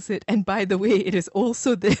 one exit, and by the way, it is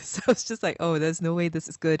also this, I was just like, oh, there's no way this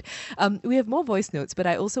is good. We have more voice notes, but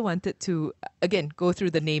I also wanted to, again, go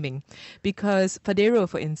through the naming, because Fadero,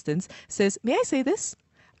 for instance, says, may I say this?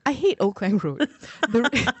 I hate Old Klang Road.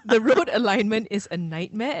 The road alignment is a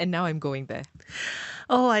nightmare, and now I'm going there.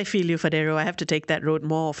 Oh, I feel you, Fadero. I have to take that road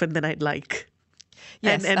more often than I'd like.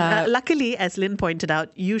 Yes, and luckily, as Lynn pointed out,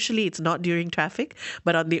 usually it's not during traffic,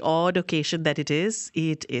 but on the odd occasion that it is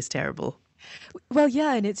terrible. Well,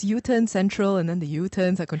 yeah, and it's U-turn central, and then the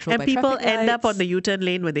U-turns are controlled by And people traffic end up lights. on the U-turn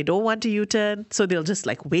lane when they don't want to U-turn, so they'll just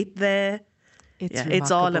like wait there. It's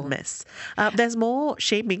all a remarkable. mess. There's more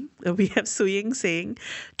shaming. We have Suying saying,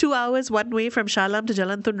 2 hours one way from Shalam to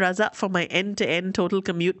Jalan Tun Razak for my end-to-end total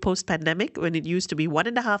commute post-pandemic, when it used to be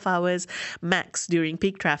 1.5 hours max during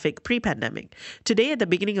peak traffic pre-pandemic. Today, at the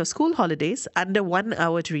beginning of school holidays, under 1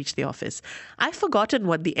 hour to reach the office. I've forgotten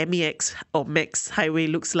what the MEX or MEX highway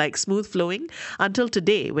looks like, smooth flowing, until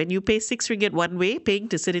today, when you pay 6 ringgit one way, paying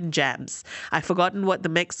to sit in jams. I've forgotten what the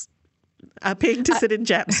MEX paying to sit in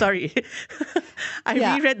jam. Sorry. I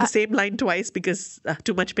reread the same line twice because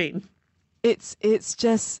too much pain. It's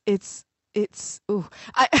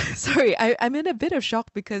I'm in a bit of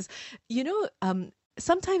shock because,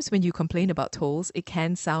 sometimes when you complain about tolls, it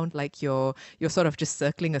can sound like you're sort of just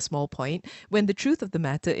circling a small point, when the truth of the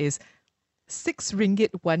matter is 6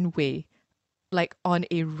 ringgit one way, like on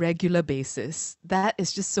a regular basis. That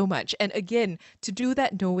is just so much. And again, to do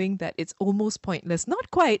that knowing that it's almost pointless, not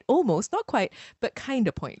quite, but kind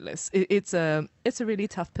of pointless. It's a really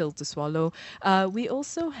tough pill to swallow. We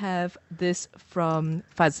also have this from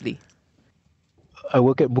Fazli. I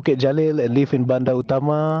work at Bukit Jalil and live in Bandar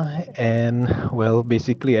Utama, and well,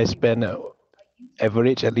 basically I spend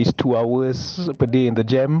average at least 2 hours per day in the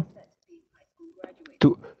jam.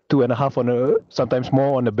 2.5 on sometimes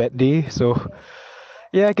more on a bad day. So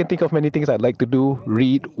yeah, I can think of many things I'd like to do: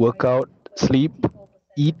 read, work out, sleep,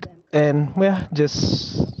 eat, and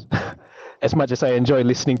just as much as I enjoy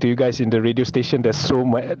listening to you guys in the radio station, there's so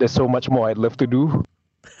much more I'd love to do.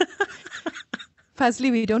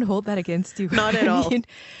 Fazli, we don't hold that against you. Not at all.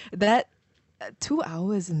 That 2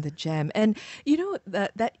 hours in the jam, and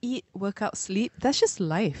that eat, work out, sleep, that's just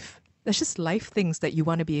life. That's just life things that you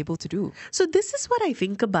want to be able to do. So this is what I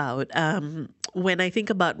think about when I think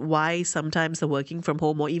about why sometimes the working from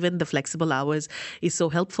home or even the flexible hours is so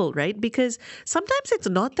helpful, right? Because sometimes it's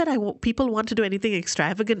not that people want to do anything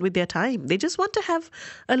extravagant with their time. They just want to have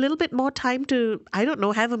a little bit more time to,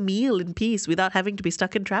 have a meal in peace without having to be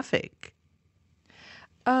stuck in traffic.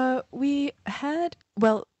 I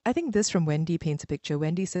think this from Wendy paints a picture.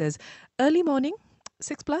 Wendy says, early morning,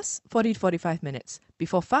 6 plus, 40 to 45 minutes.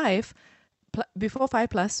 Before 5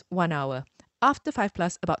 plus, 1 hour. After 5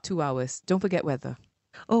 plus, about 2 hours. Don't forget weather.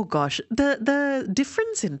 Oh gosh, the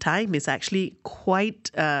difference in time is actually quite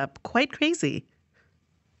crazy.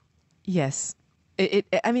 Yes.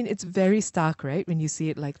 It's very stark, right, when you see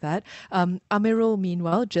it like that. Amirul,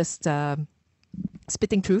 meanwhile, just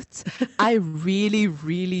spitting truths. I really,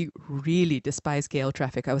 really, really despise KL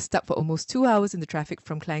traffic. I was stuck for almost 2 hours in the traffic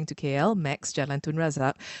from Klang to KL, Max Jalan Tun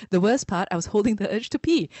Razak. The worst part, I was holding the urge to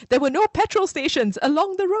pee. There were no petrol stations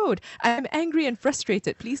along the road. I'm angry and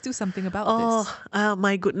frustrated. Please do something about this. Oh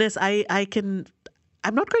my goodness. I'm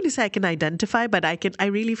not going to say I can identify, but I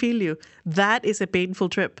really feel you. That is a painful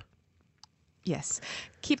trip. Yes.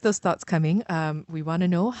 Keep those thoughts coming. We want to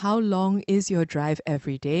know, how long is your drive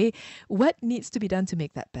every day? What needs to be done to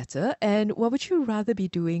make that better? And what would you rather be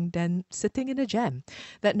doing than sitting in a jam?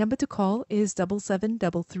 That number to call is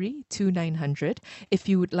 7733 2900. If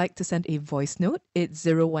you would like to send a voice note, it's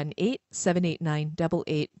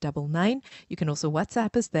 018-789-8899. You can also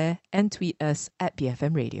WhatsApp us there and tweet us at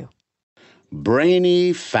BFM Radio.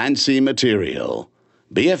 Brainy, fancy material.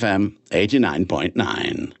 BFM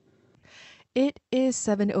 89.9. It is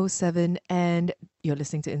 7:07 and you're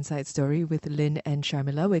listening to Inside Story with Lynn and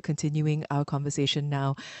Sharmila. We're continuing our conversation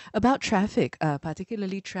now about traffic,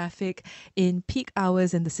 particularly traffic in peak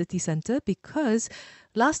hours in the city centre, because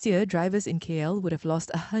last year drivers in KL would have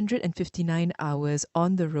lost 159 hours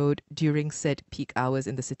on the road during said peak hours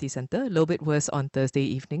in the city centre. A little bit worse on Thursday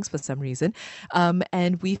evenings for some reason.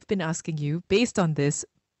 And we've been asking you, based on this,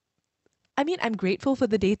 I'm grateful for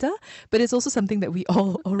the data, but it's also something that we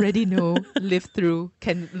all already know, live through,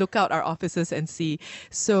 can look out our offices and see.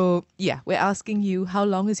 So yeah, we're asking you, how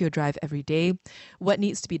long is your drive every day? What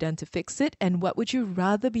needs to be done to fix it? And what would you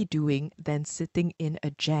rather be doing than sitting in a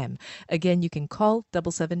jam? Again, you can call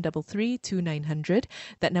 7733 2900,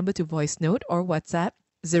 that number to voice note or WhatsApp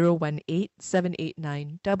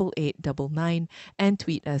 018-789-8899, and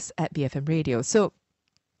tweet us at BFM Radio. So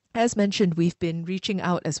as mentioned, we've been reaching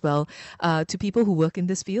out as well to people who work in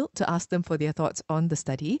this field to ask them for their thoughts on the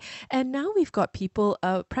study. And now we've got people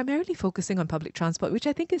primarily focusing on public transport, which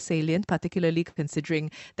I think is salient, particularly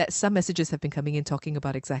considering that some messages have been coming in talking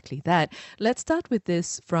about exactly that. Let's start with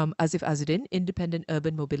this from Azif Azuddin, independent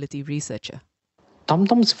urban mobility researcher.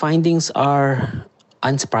 TomTom's findings are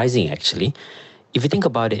unsurprising, actually. If you think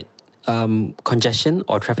about it, congestion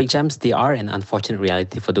or traffic jams, they are an unfortunate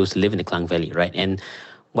reality for those who live in the Klang Valley, right? And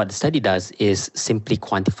what the study does is simply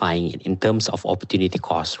quantifying it in terms of opportunity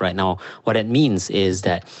cost. Right now, what that means is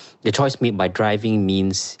that the choice made by driving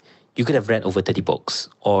means you could have read over 30 books,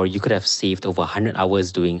 or you could have saved over 100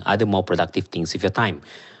 hours doing other more productive things with your time,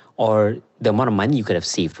 or the amount of money you could have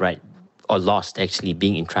saved, right, or lost actually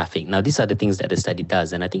being in traffic. Now, these are the things that the study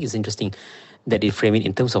does, and I think it's interesting that they frame it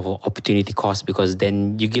in terms of opportunity cost, because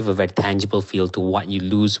then you give a very tangible feel to what you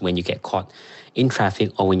lose when you get caught in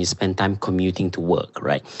traffic or when you spend time commuting to work,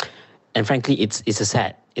 right? And frankly, it's a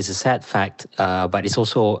sad fact, but it's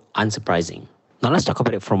also unsurprising. Now let's talk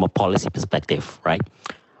about it from a policy perspective, right?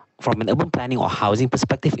 From an urban planning or housing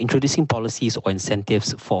perspective, introducing policies or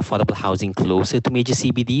incentives for affordable housing closer to major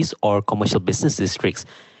CBDs or commercial business districts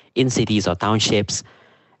in cities or townships,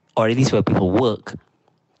 or at least where people work,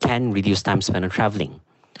 can reduce time spent on traveling.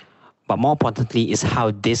 But more importantly is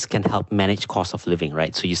how this can help manage cost of living,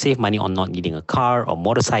 right? So you save money on not needing a car or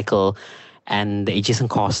motorcycle and the adjacent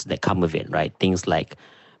costs that come with it, right? Things like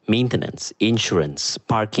maintenance, insurance,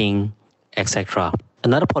 parking, etc.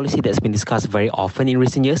 Another policy that's been discussed very often in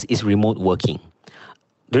recent years is remote working.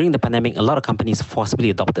 During the pandemic, a lot of companies forcibly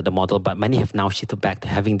adopted the model, but many have now shifted back to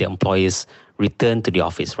having their employees return to the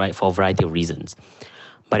office, right, for a variety of reasons.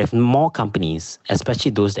 But if more companies, especially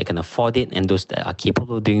those that can afford it and those that are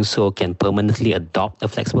capable of doing so, can permanently adopt a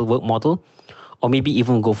flexible work model, or maybe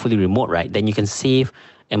even go fully remote, right, then you can save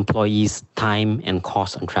employees time and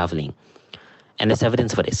cost on traveling. And there's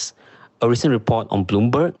evidence for this. A recent report on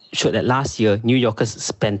Bloomberg showed that last year, New Yorkers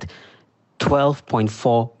spent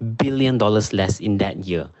 $12.4 billion less in that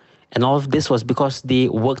year. And all of this was because they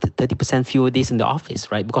worked 30% fewer days in the office,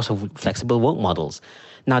 right? Because of flexible work models.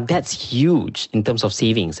 Now, that's huge in terms of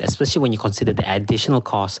savings, especially when you consider the additional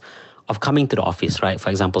cost of coming to the office, right?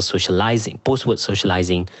 For example, socializing, post-work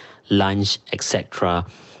socializing, lunch, etc.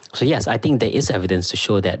 So yes, I think there is evidence to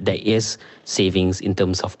show that there is savings in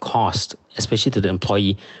terms of cost, especially to the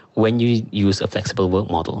employee when you use a flexible work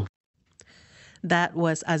model. That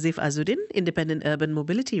was Azif Azuddin, independent urban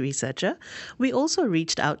mobility researcher. We also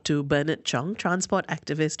reached out to Bernard Chong, transport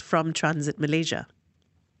activist from Transit Malaysia.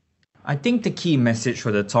 I think the key message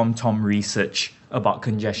for the TomTom research about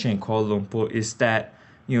congestion in Kuala Lumpur is that,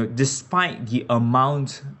 despite the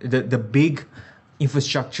amount, the big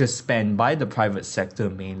infrastructure spent by the private sector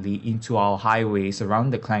mainly into our highways around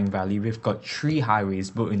the Klang Valley, we've got 3 highways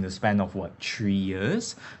built in the span of 3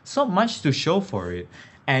 years? It's not much to show for it.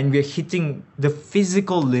 And we're hitting the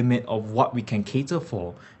physical limit of what we can cater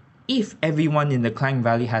for. If everyone in the Klang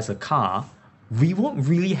Valley has a car, we won't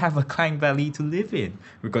really have a Klang Valley to live in.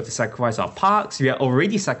 We've got to sacrifice our parks. We are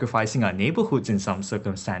already sacrificing our neighborhoods in some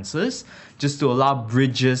circumstances just to allow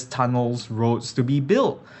bridges, tunnels, roads to be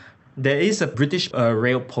built. There is a British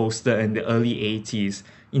rail poster in the early 80s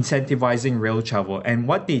incentivizing rail travel. And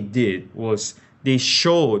what they did was they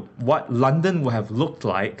showed what London would have looked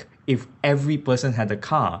like if every person had a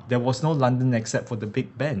car. There was no London except for the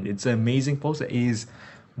Big Ben. It's an amazing poster. It is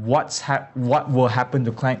what will happen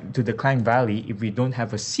to the Klang Valley if we don't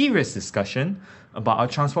have a serious discussion about our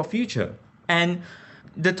transport future. And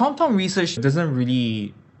the TomTom research doesn't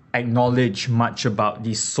really acknowledge much about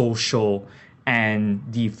the social and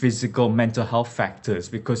the physical mental health factors,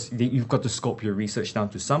 because you've got to scope your research down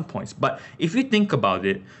to some points. But if you think about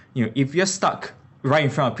it, if you're stuck right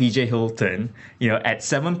in front of PJ Hilton, at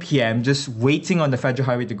 7 p.m. just waiting on the Federal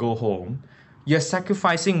Highway to go home, you're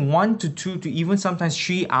sacrificing 1 to 2 to even sometimes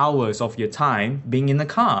 3 hours of your time being in the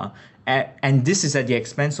car. And this is at the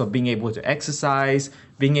expense of being able to exercise,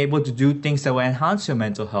 being able to do things that will enhance your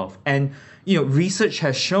mental health. And, research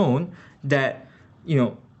has shown that,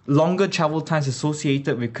 longer travel times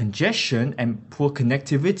associated with congestion and poor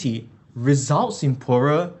connectivity results in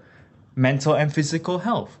poorer mental and physical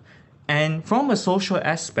health. And from a social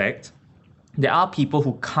aspect, there are people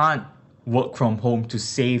who can't work from home to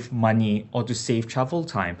save money or to save travel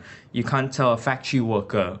time. You can't tell a factory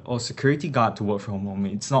worker or security guard to work from home.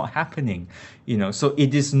 It's not happening, So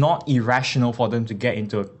it is not irrational for them to get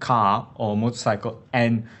into a car or a motorcycle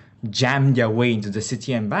and jam their way into the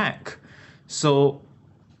city and back. So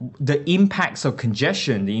the impacts of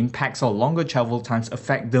congestion, the impacts of longer travel times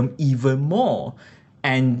affect them even more.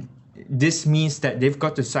 And this means that they've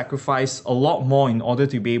got to sacrifice a lot more in order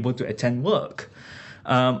to be able to attend work.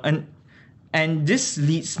 And this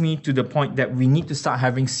leads me to the point that we need to start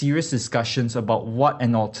having serious discussions about what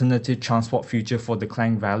an alternative transport future for the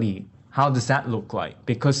Klang Valley. How does that look like?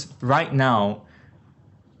 Because right now,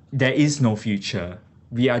 there is no future.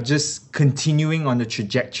 We are just continuing on the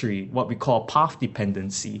trajectory, what we call path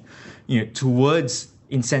dependency, towards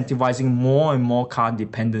incentivizing more and more car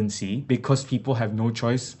dependency because people have no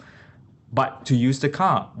choice but to use the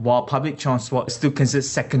car, while public transport is still considered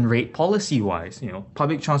second-rate policy-wise.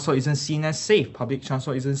 Public transport isn't seen as safe. Public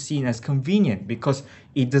transport isn't seen as convenient because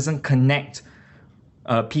it doesn't connect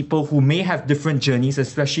people who may have different journeys,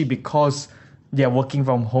 especially because they're working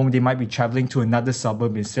from home. They might be traveling to another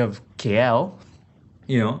suburb instead of KL,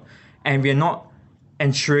 and we're not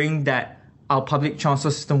ensuring that our public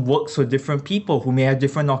transport system works for different people who may have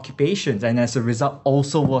different occupations and as a result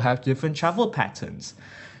also will have different travel patterns.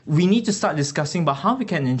 We need to start discussing about how we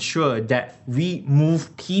can ensure that we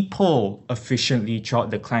move people efficiently throughout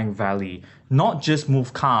the Klang Valley, not just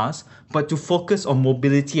move cars, but to focus on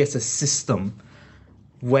mobility as a system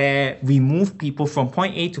where we move people from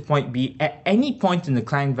point A to point B at any point in the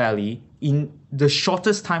Klang Valley in the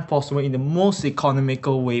shortest time possible, in the most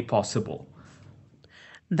economical way possible.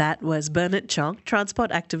 That was Bernard Chong,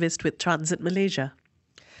 transport activist with Transit Malaysia.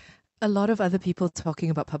 A lot of other people talking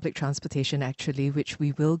about public transportation, actually, which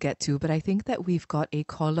we will get to. But I think that we've got a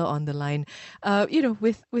caller on the line,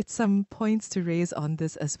 with some points to raise on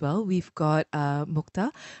this as well. We've got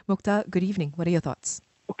Mukta. Mukta, good evening. What are your thoughts?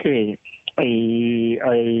 Okay.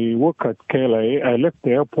 I work at KLA. I left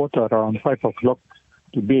the airport around 5 o'clock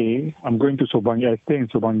today. I'm going to Subang Jaya. I stay in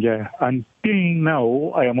Subang Jaya. Until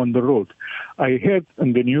now, I am on the road. I heard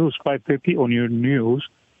on the news, 5:30 on your news,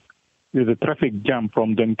 there's a traffic jam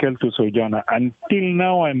from Denkel to Sojana. Until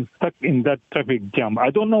now, I'm stuck in that traffic jam. I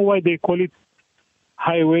don't know why they call it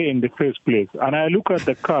highway in the first place. And I look at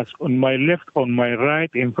the cars on my left, on my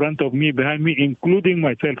right, in front of me, behind me, including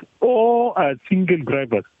myself, all are single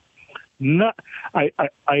drivers.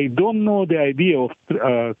 I don't know the idea of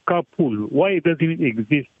carpool. Why doesn't it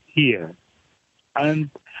exist here?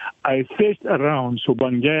 And I searched around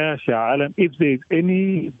Subang Jaya, Shah Alam. If there's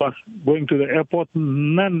any bus going to the airport,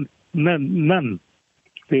 none.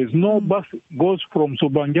 There's no bus goes from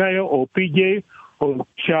Subang Jaya or PJ or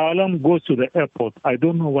Shah Alam goes to the airport. I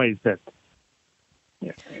don't know why is that.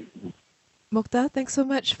 Yeah. Mukta, thanks so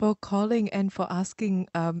much for calling and for asking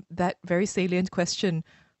that very salient question.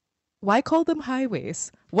 Why call them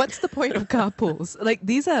highways? What's the point of carpools?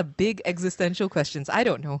 These are big existential questions. I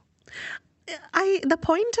don't know. The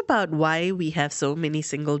point about why we have so many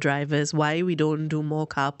single drivers, why we don't do more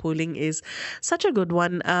carpooling is such a good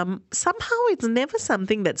one. Somehow it's never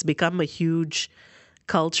something that's become a huge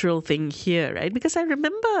cultural thing here, right? Because I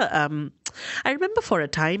remember for a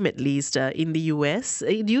time at least in the US,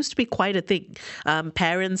 it used to be quite a thing.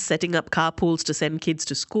 Parents setting up carpools to send kids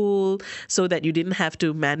to school so that you didn't have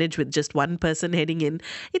to manage with just one person heading in.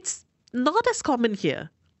 It's not as common here.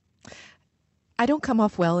 I don't come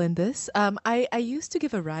off well in this. I used to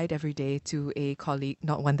give a ride every day to a colleague,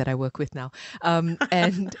 not one that I work with now,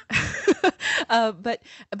 and but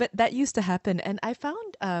that used to happen, and I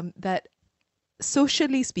found that,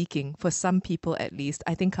 socially speaking, for some people at least,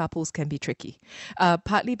 I think carpools can be tricky.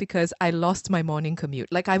 Partly because I lost my morning commute.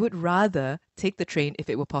 I would rather take the train if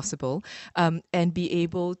it were possible, and be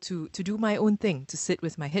able to do my own thing, to sit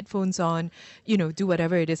with my headphones on, do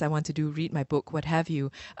whatever it is I want to do, read my book, what have you,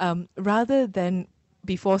 rather than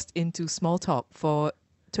be forced into small talk for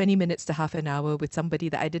 20 minutes to half an hour with somebody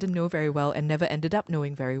that I didn't know very well and never ended up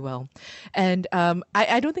knowing very well. And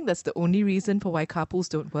I don't think that's the only reason for why carpools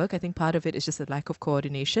don't work. I think part of it is just a lack of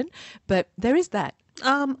coordination, but there is that.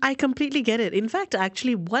 I completely get it. In fact,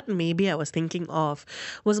 actually, what maybe I was thinking of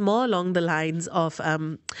was more along the lines of, do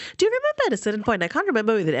you remember at a certain point, I can't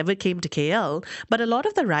remember if it ever came to KL, but a lot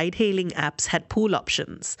of the ride-hailing apps had pool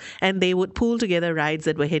options, and they would pool together rides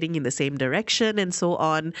that were heading in the same direction and so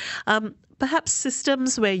on. Perhaps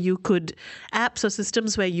systems where you could, apps or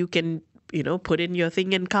systems where you can, put in your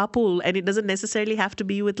thing and carpool, and it doesn't necessarily have to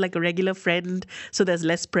be with a regular friend, so there's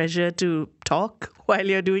less pressure to talk while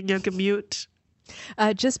you're doing your commute.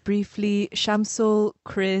 Just briefly, Shamsul,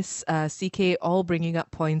 Chris, CK, all bringing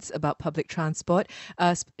up points about public transport.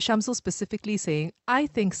 Shamsul specifically saying, I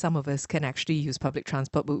think some of us can actually use public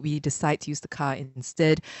transport, but we decide to use the car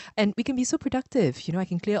instead. And we can be so productive. I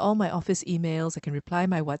can clear all my office emails. I can reply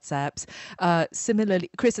my WhatsApps. Similarly,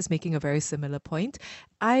 Chris is making a very similar point.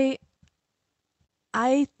 I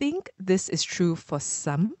think this is true for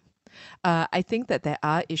some. I think that there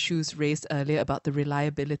are issues raised earlier about the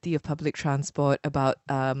reliability of public transport, about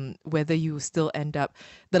whether you still end up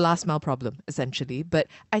the last mile problem, essentially. But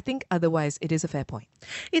I think otherwise it is a fair point.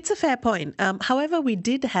 It's a fair point. However, we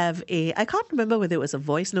did have I can't remember whether it was a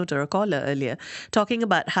voice note or a caller earlier, talking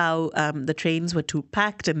about how the trains were too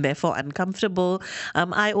packed and therefore uncomfortable.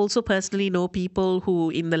 I also personally know people who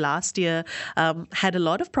in the last year had a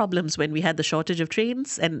lot of problems when we had the shortage of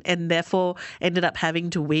trains and therefore ended up having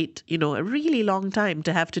to wait a really long time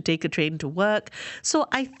to have to take a train to work. So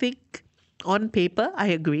I think On paper, I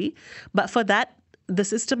agree. But for that, the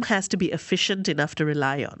system has to be efficient enough to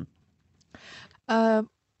rely on.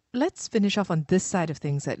 Let's finish off on this side of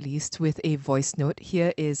things, at least, with a voice note.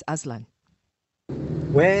 Here is Azlan.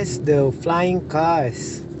 Where's the flying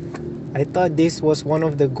cars? I thought this was one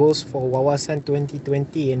of the goals for Wawasan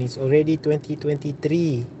 2020 and it's already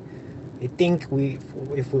 2023. I think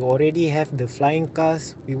if we already have the flying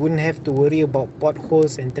cars, we wouldn't have to worry about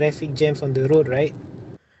potholes and traffic jams on the road, right?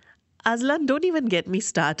 Azlan, don't even get me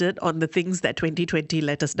started on the things that 2020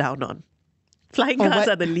 let us down on. Flying cars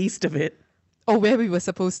are the least of it. Or where we were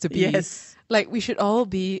supposed to be. Yes. Like, we should all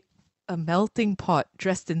be a melting pot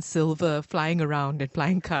dressed in silver, flying around in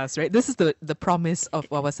flying cars, right? This is the promise of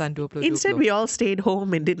Wawasan 2020. Instead, we all stayed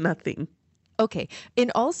home and did nothing. Okay.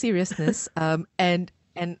 In all seriousness, and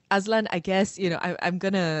Azlan, I guess, I'm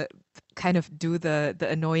going to kind of do the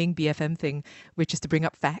annoying BFM thing, which is to bring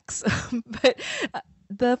up facts. But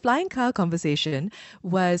the flying car conversation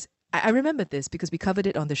was, I remember this because we covered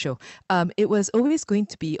it on the show. It was always going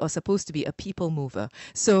to be, or supposed to be, a people mover.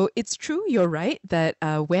 So it's true, you're right, that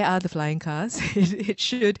where are the flying cars? It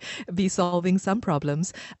should be solving some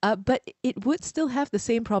problems, but it would still have the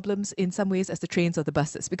same problems in some ways as the trains or the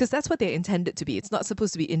buses, because that's what they're intended to be. It's not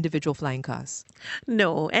supposed to be individual flying cars.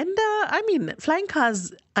 No, and I mean, flying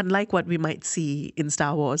cars, unlike what we might see in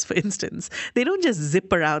Star Wars, for instance, they don't just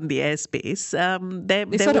zip around the airspace. They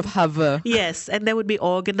sort of hover. Yes, and there would be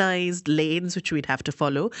organized lanes which we'd have to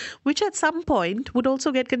follow, which at some point would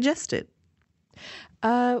also get congested.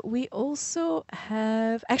 We also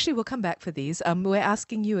have, actually, we'll come back for these. We're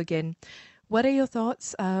asking you again, what are your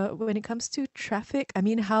thoughts when it comes to traffic? I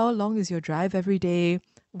mean, how long is your drive every day?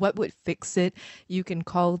 What would fix it? You can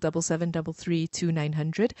call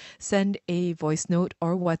 7733-2900, send a voice note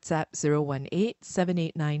or WhatsApp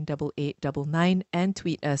 018-789-8899 and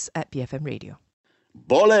tweet us at BFM Radio.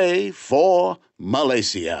 Boleh for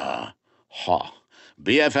Malaysia. Ha.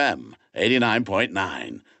 BFM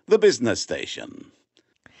 89.9, the business station.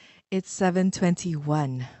 It's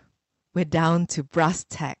 7:21. We're down to brass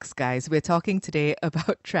tacks, guys. We're talking today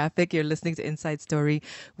about traffic. You're listening to Inside Story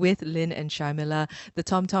with Lynn and Sharmila. The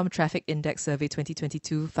TomTom Traffic Index Survey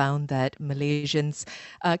 2022 found that Malaysians,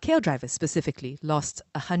 KL drivers specifically, lost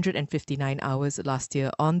 159 hours last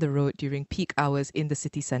year on the road during peak hours in the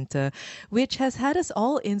city centre, which has had us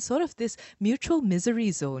all in sort of this mutual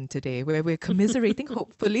misery zone today, where we're commiserating,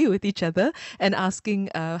 hopefully, with each other and asking,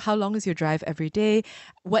 how long is your drive every day?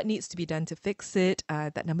 What needs to be done to fix it?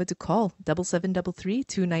 That number to call,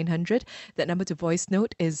 7733-2900. That number to voice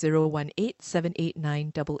note is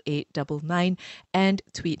 018-789-8899 and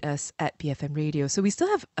tweet us at BFM Radio. So we still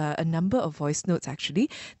have a number of voice notes actually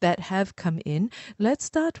that have come in. Let's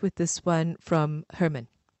start with this one from Herman.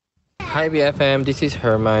 Hi BFM, this is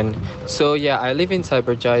Herman. So yeah, I live in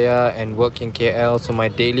Cyberjaya and work in KL, so my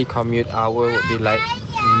daily commute hour would be like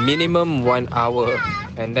minimum 1 hour,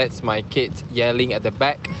 and that's my kids yelling at the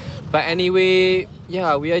back. But anyway,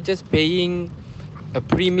 yeah, we are just paying a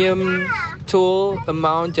premium toll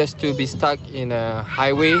amount just to be stuck in a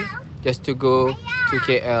highway just to go to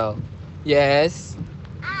KL. Yes,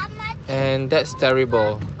 and that's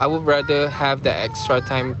terrible. I would rather have the extra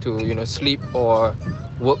time to, sleep or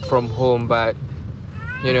work from home, but,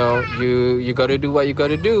 you got to do what you got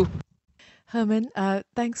to do. Herman,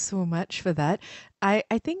 thanks so much for that. I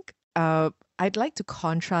think I'd like to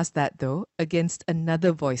contrast that, though, against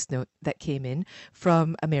another voice note that came in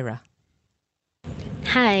from Amira.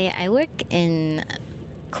 Hi, I work in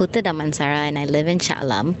Kota Damansara and I live in Shah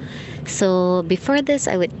Alam. So before this,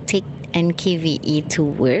 I would take NKVE to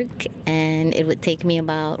work and it would take me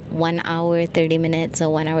about 1 hour, 30 minutes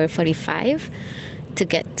or 1 hour 45 to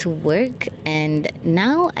get to work. And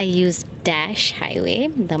now I use Dash Highway,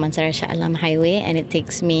 Damansara Shah Alam Highway, and it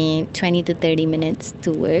takes me 20 to 30 minutes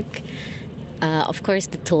to work. Of course,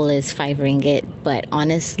 the toll is 5 ringgit, but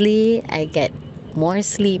honestly, I get more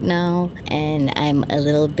sleep now and I'm a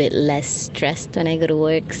little bit less stressed when I go to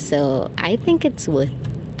work. So I think it's worth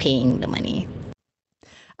paying the money.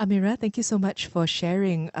 Amira, thank you so much for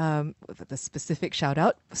sharing the specific shout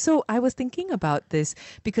out. So I was thinking about this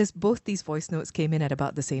because both these voice notes came in at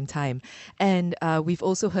about the same time. And we've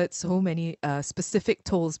also heard so many specific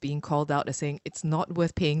tolls being called out as saying it's not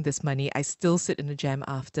worth paying this money. I still sit in a jam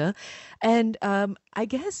after. And I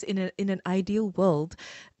guess in an ideal world,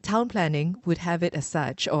 town planning would have it as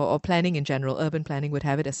such, or planning in general, urban planning would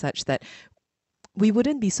have it as such that we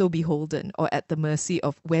wouldn't be so beholden or at the mercy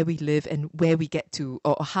of where we live and where we get to,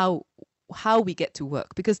 or how we get to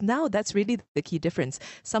work. Because now that's really the key difference.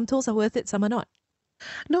 Some tolls are worth it, some are not.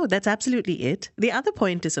 No, that's absolutely it. The other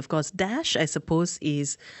point is, of course, Dash, I suppose,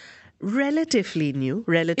 is relatively new.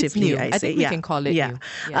 It's new. I think we can call it new.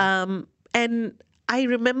 Yeah. And I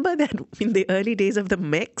remember that in the early days of the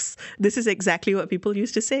Mex, this is exactly what people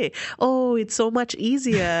used to say. Oh, it's so much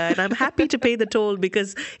easier, and I'm happy to pay the toll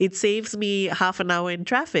because it saves me half an hour in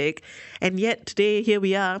traffic. And yet today, here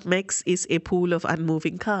we are. Mex is a pool of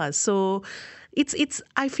unmoving cars. So it's.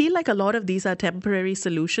 I feel like a lot of these are temporary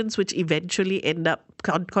solutions, which eventually end up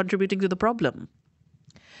contributing to the problem.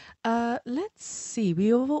 Let's see.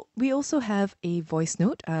 We also have a voice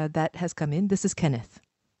note that has come in. This is Kenneth.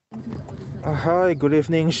 Hi, good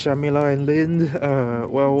evening, Shamila and Lynn.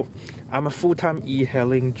 Well, I'm a full-time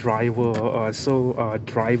e-hailing driver, so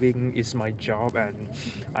driving is my job, and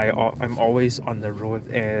I'm always on the road.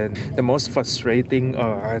 And the most frustrating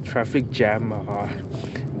traffic jam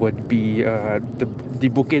would be the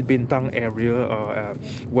Bukit Bintang area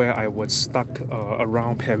where I was stuck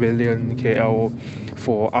around Pavilion KL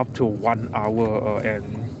for up to 1 hour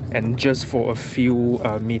and just for a few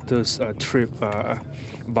meters trip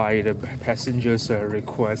by the passenger's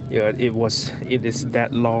request. Yeah, it is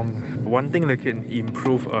that long. One thing that can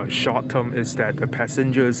improve short term is that the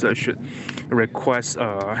passengers should request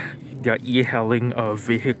their e-hailing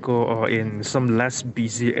vehicle in some less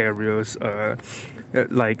busy areas,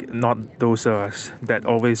 like not those that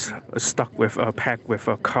always stuck with packed with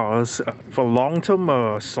cars. For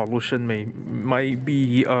long-term solution might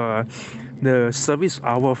be the service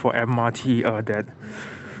hour for MRT that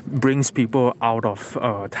brings people out of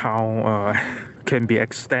town can be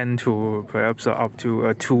extended to perhaps up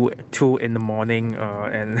to 2 in the morning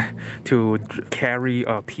and to carry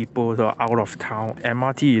people out of town.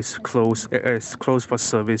 MRT is closed for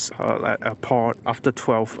service at a port after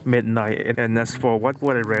 12 midnight. And as for what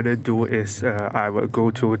I'd rather do is I will go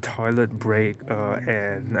to a toilet break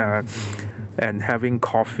and having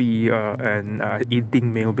coffee and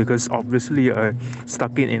eating meal, because obviously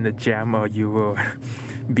stuck in the jam you will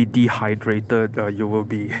be dehydrated, you will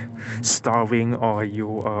be starving, or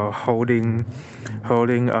you are holding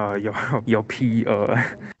your pee.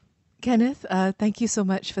 Kenneth, thank you so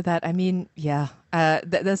much for that. I mean, yeah,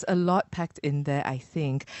 there's a lot packed in there, I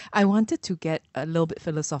think. I wanted to get a little bit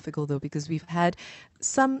philosophical, though, because we've had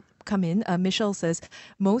some come in. Michelle says,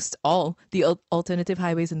 all the alternative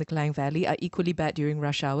highways in the Klang Valley are equally bad during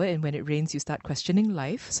rush hour, and when it rains, you start questioning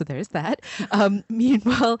life. So there is that.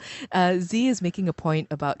 Meanwhile, Z is making a point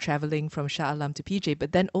about traveling from Shah Alam to PJ,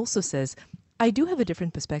 but then also says, I do have a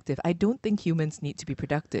different perspective. I don't think humans need to be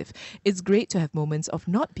productive. It's great to have moments of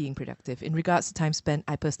not being productive. In regards to time spent,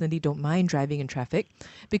 I personally don't mind driving in traffic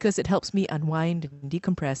because it helps me unwind and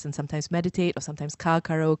decompress and sometimes meditate or sometimes car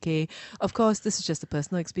karaoke. Of course, this is just a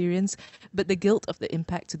personal experience, but the guilt of the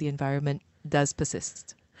impact to the environment does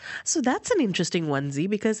persist. So that's an interesting one, Z,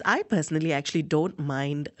 because I personally actually don't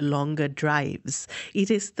mind longer drives. It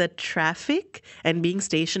is the traffic and being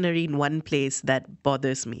stationary in one place that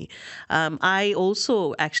bothers me. I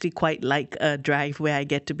also actually quite like a drive where I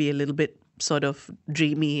get to be a little bit sort of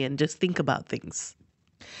dreamy and just think about things.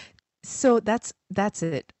 So that's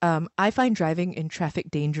it. I find driving in traffic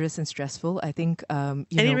dangerous and stressful. I think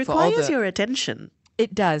it requires your attention.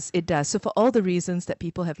 It does. So for all the reasons that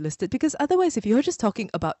people have listed, because otherwise, if you're just talking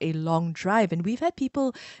about a long drive, and we've had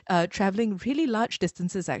people traveling really large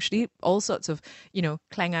distances, actually, all sorts of,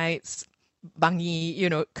 Klangites,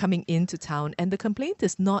 Bangi, coming into town. And the complaint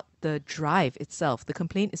is not the drive itself. The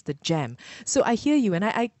complaint is the jam. So I hear you, and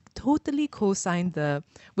I totally co-sign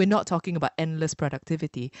we're not talking about endless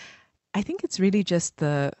productivity. I think it's really just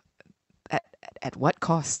at what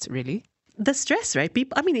cost, really? The stress, right?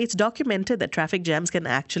 It's documented that traffic jams can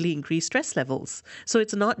actually increase stress levels. So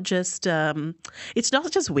it's not just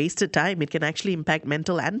wasted time. It can actually impact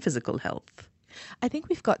mental and physical health. I think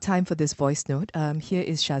we've got time for this voice note. Here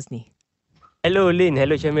is Shazni. Hello, Lynn.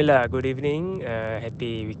 Hello, Shamila. Good evening.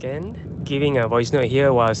 Happy weekend. Giving a voice note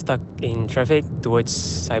here while stuck in traffic towards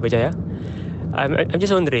Cyberjaya. I'm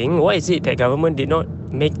just wondering, why is it that government did not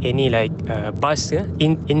make any bus,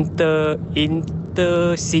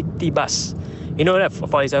 intercity bus?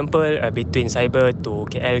 For example, between Cyber to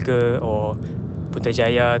KL or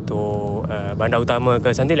Putrajaya to Bandar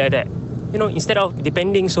Utama something like that. Instead of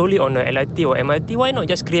depending solely on the LRT or MRT, why not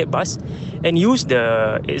just create bus and use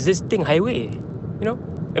the existing highway?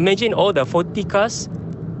 Imagine all the 40 cars,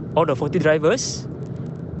 all the 40 drivers,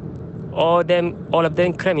 all of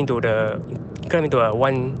them cram into a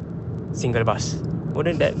one single bus.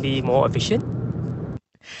 Wouldn't that be more efficient?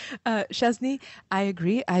 Shazni, I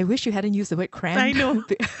agree. I wish you hadn't used the word cram. I know.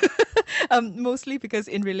 Mostly because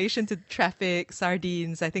in relation to traffic,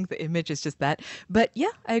 sardines, I think the image is just that. But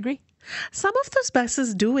yeah, I agree. Some of those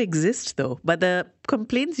buses do exist though, but the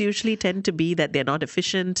complaints usually tend to be that they're not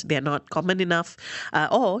efficient, they're not common enough,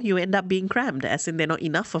 or you end up being crammed, as in they're not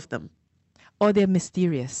enough of them. Or they're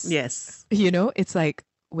mysterious. Yes. You know, it's like,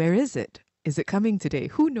 where is it? Is it coming today?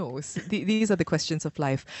 Who knows? These are the questions of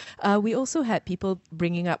life. We also had people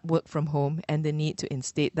bringing up work from home and the need to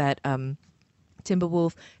instate that.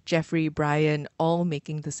 Timberwolf, Jeffrey, Brian, all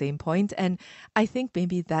making the same point. And I think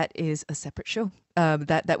maybe that is a separate show.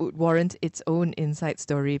 That would warrant its own inside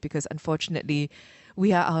story, because unfortunately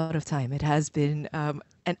we are out of time. It has been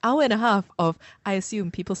an hour and a half of, I assume,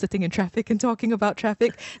 people sitting in traffic and talking about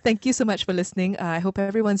traffic. Thank you so much for listening. I hope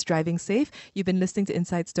everyone's driving safe. You've been listening to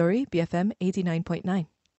Inside Story, BFM 89.9.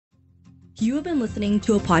 You have been listening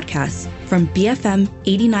to a podcast from BFM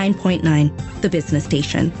 89.9, the business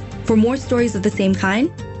station. For more stories of the same kind,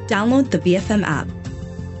 download the BFM app.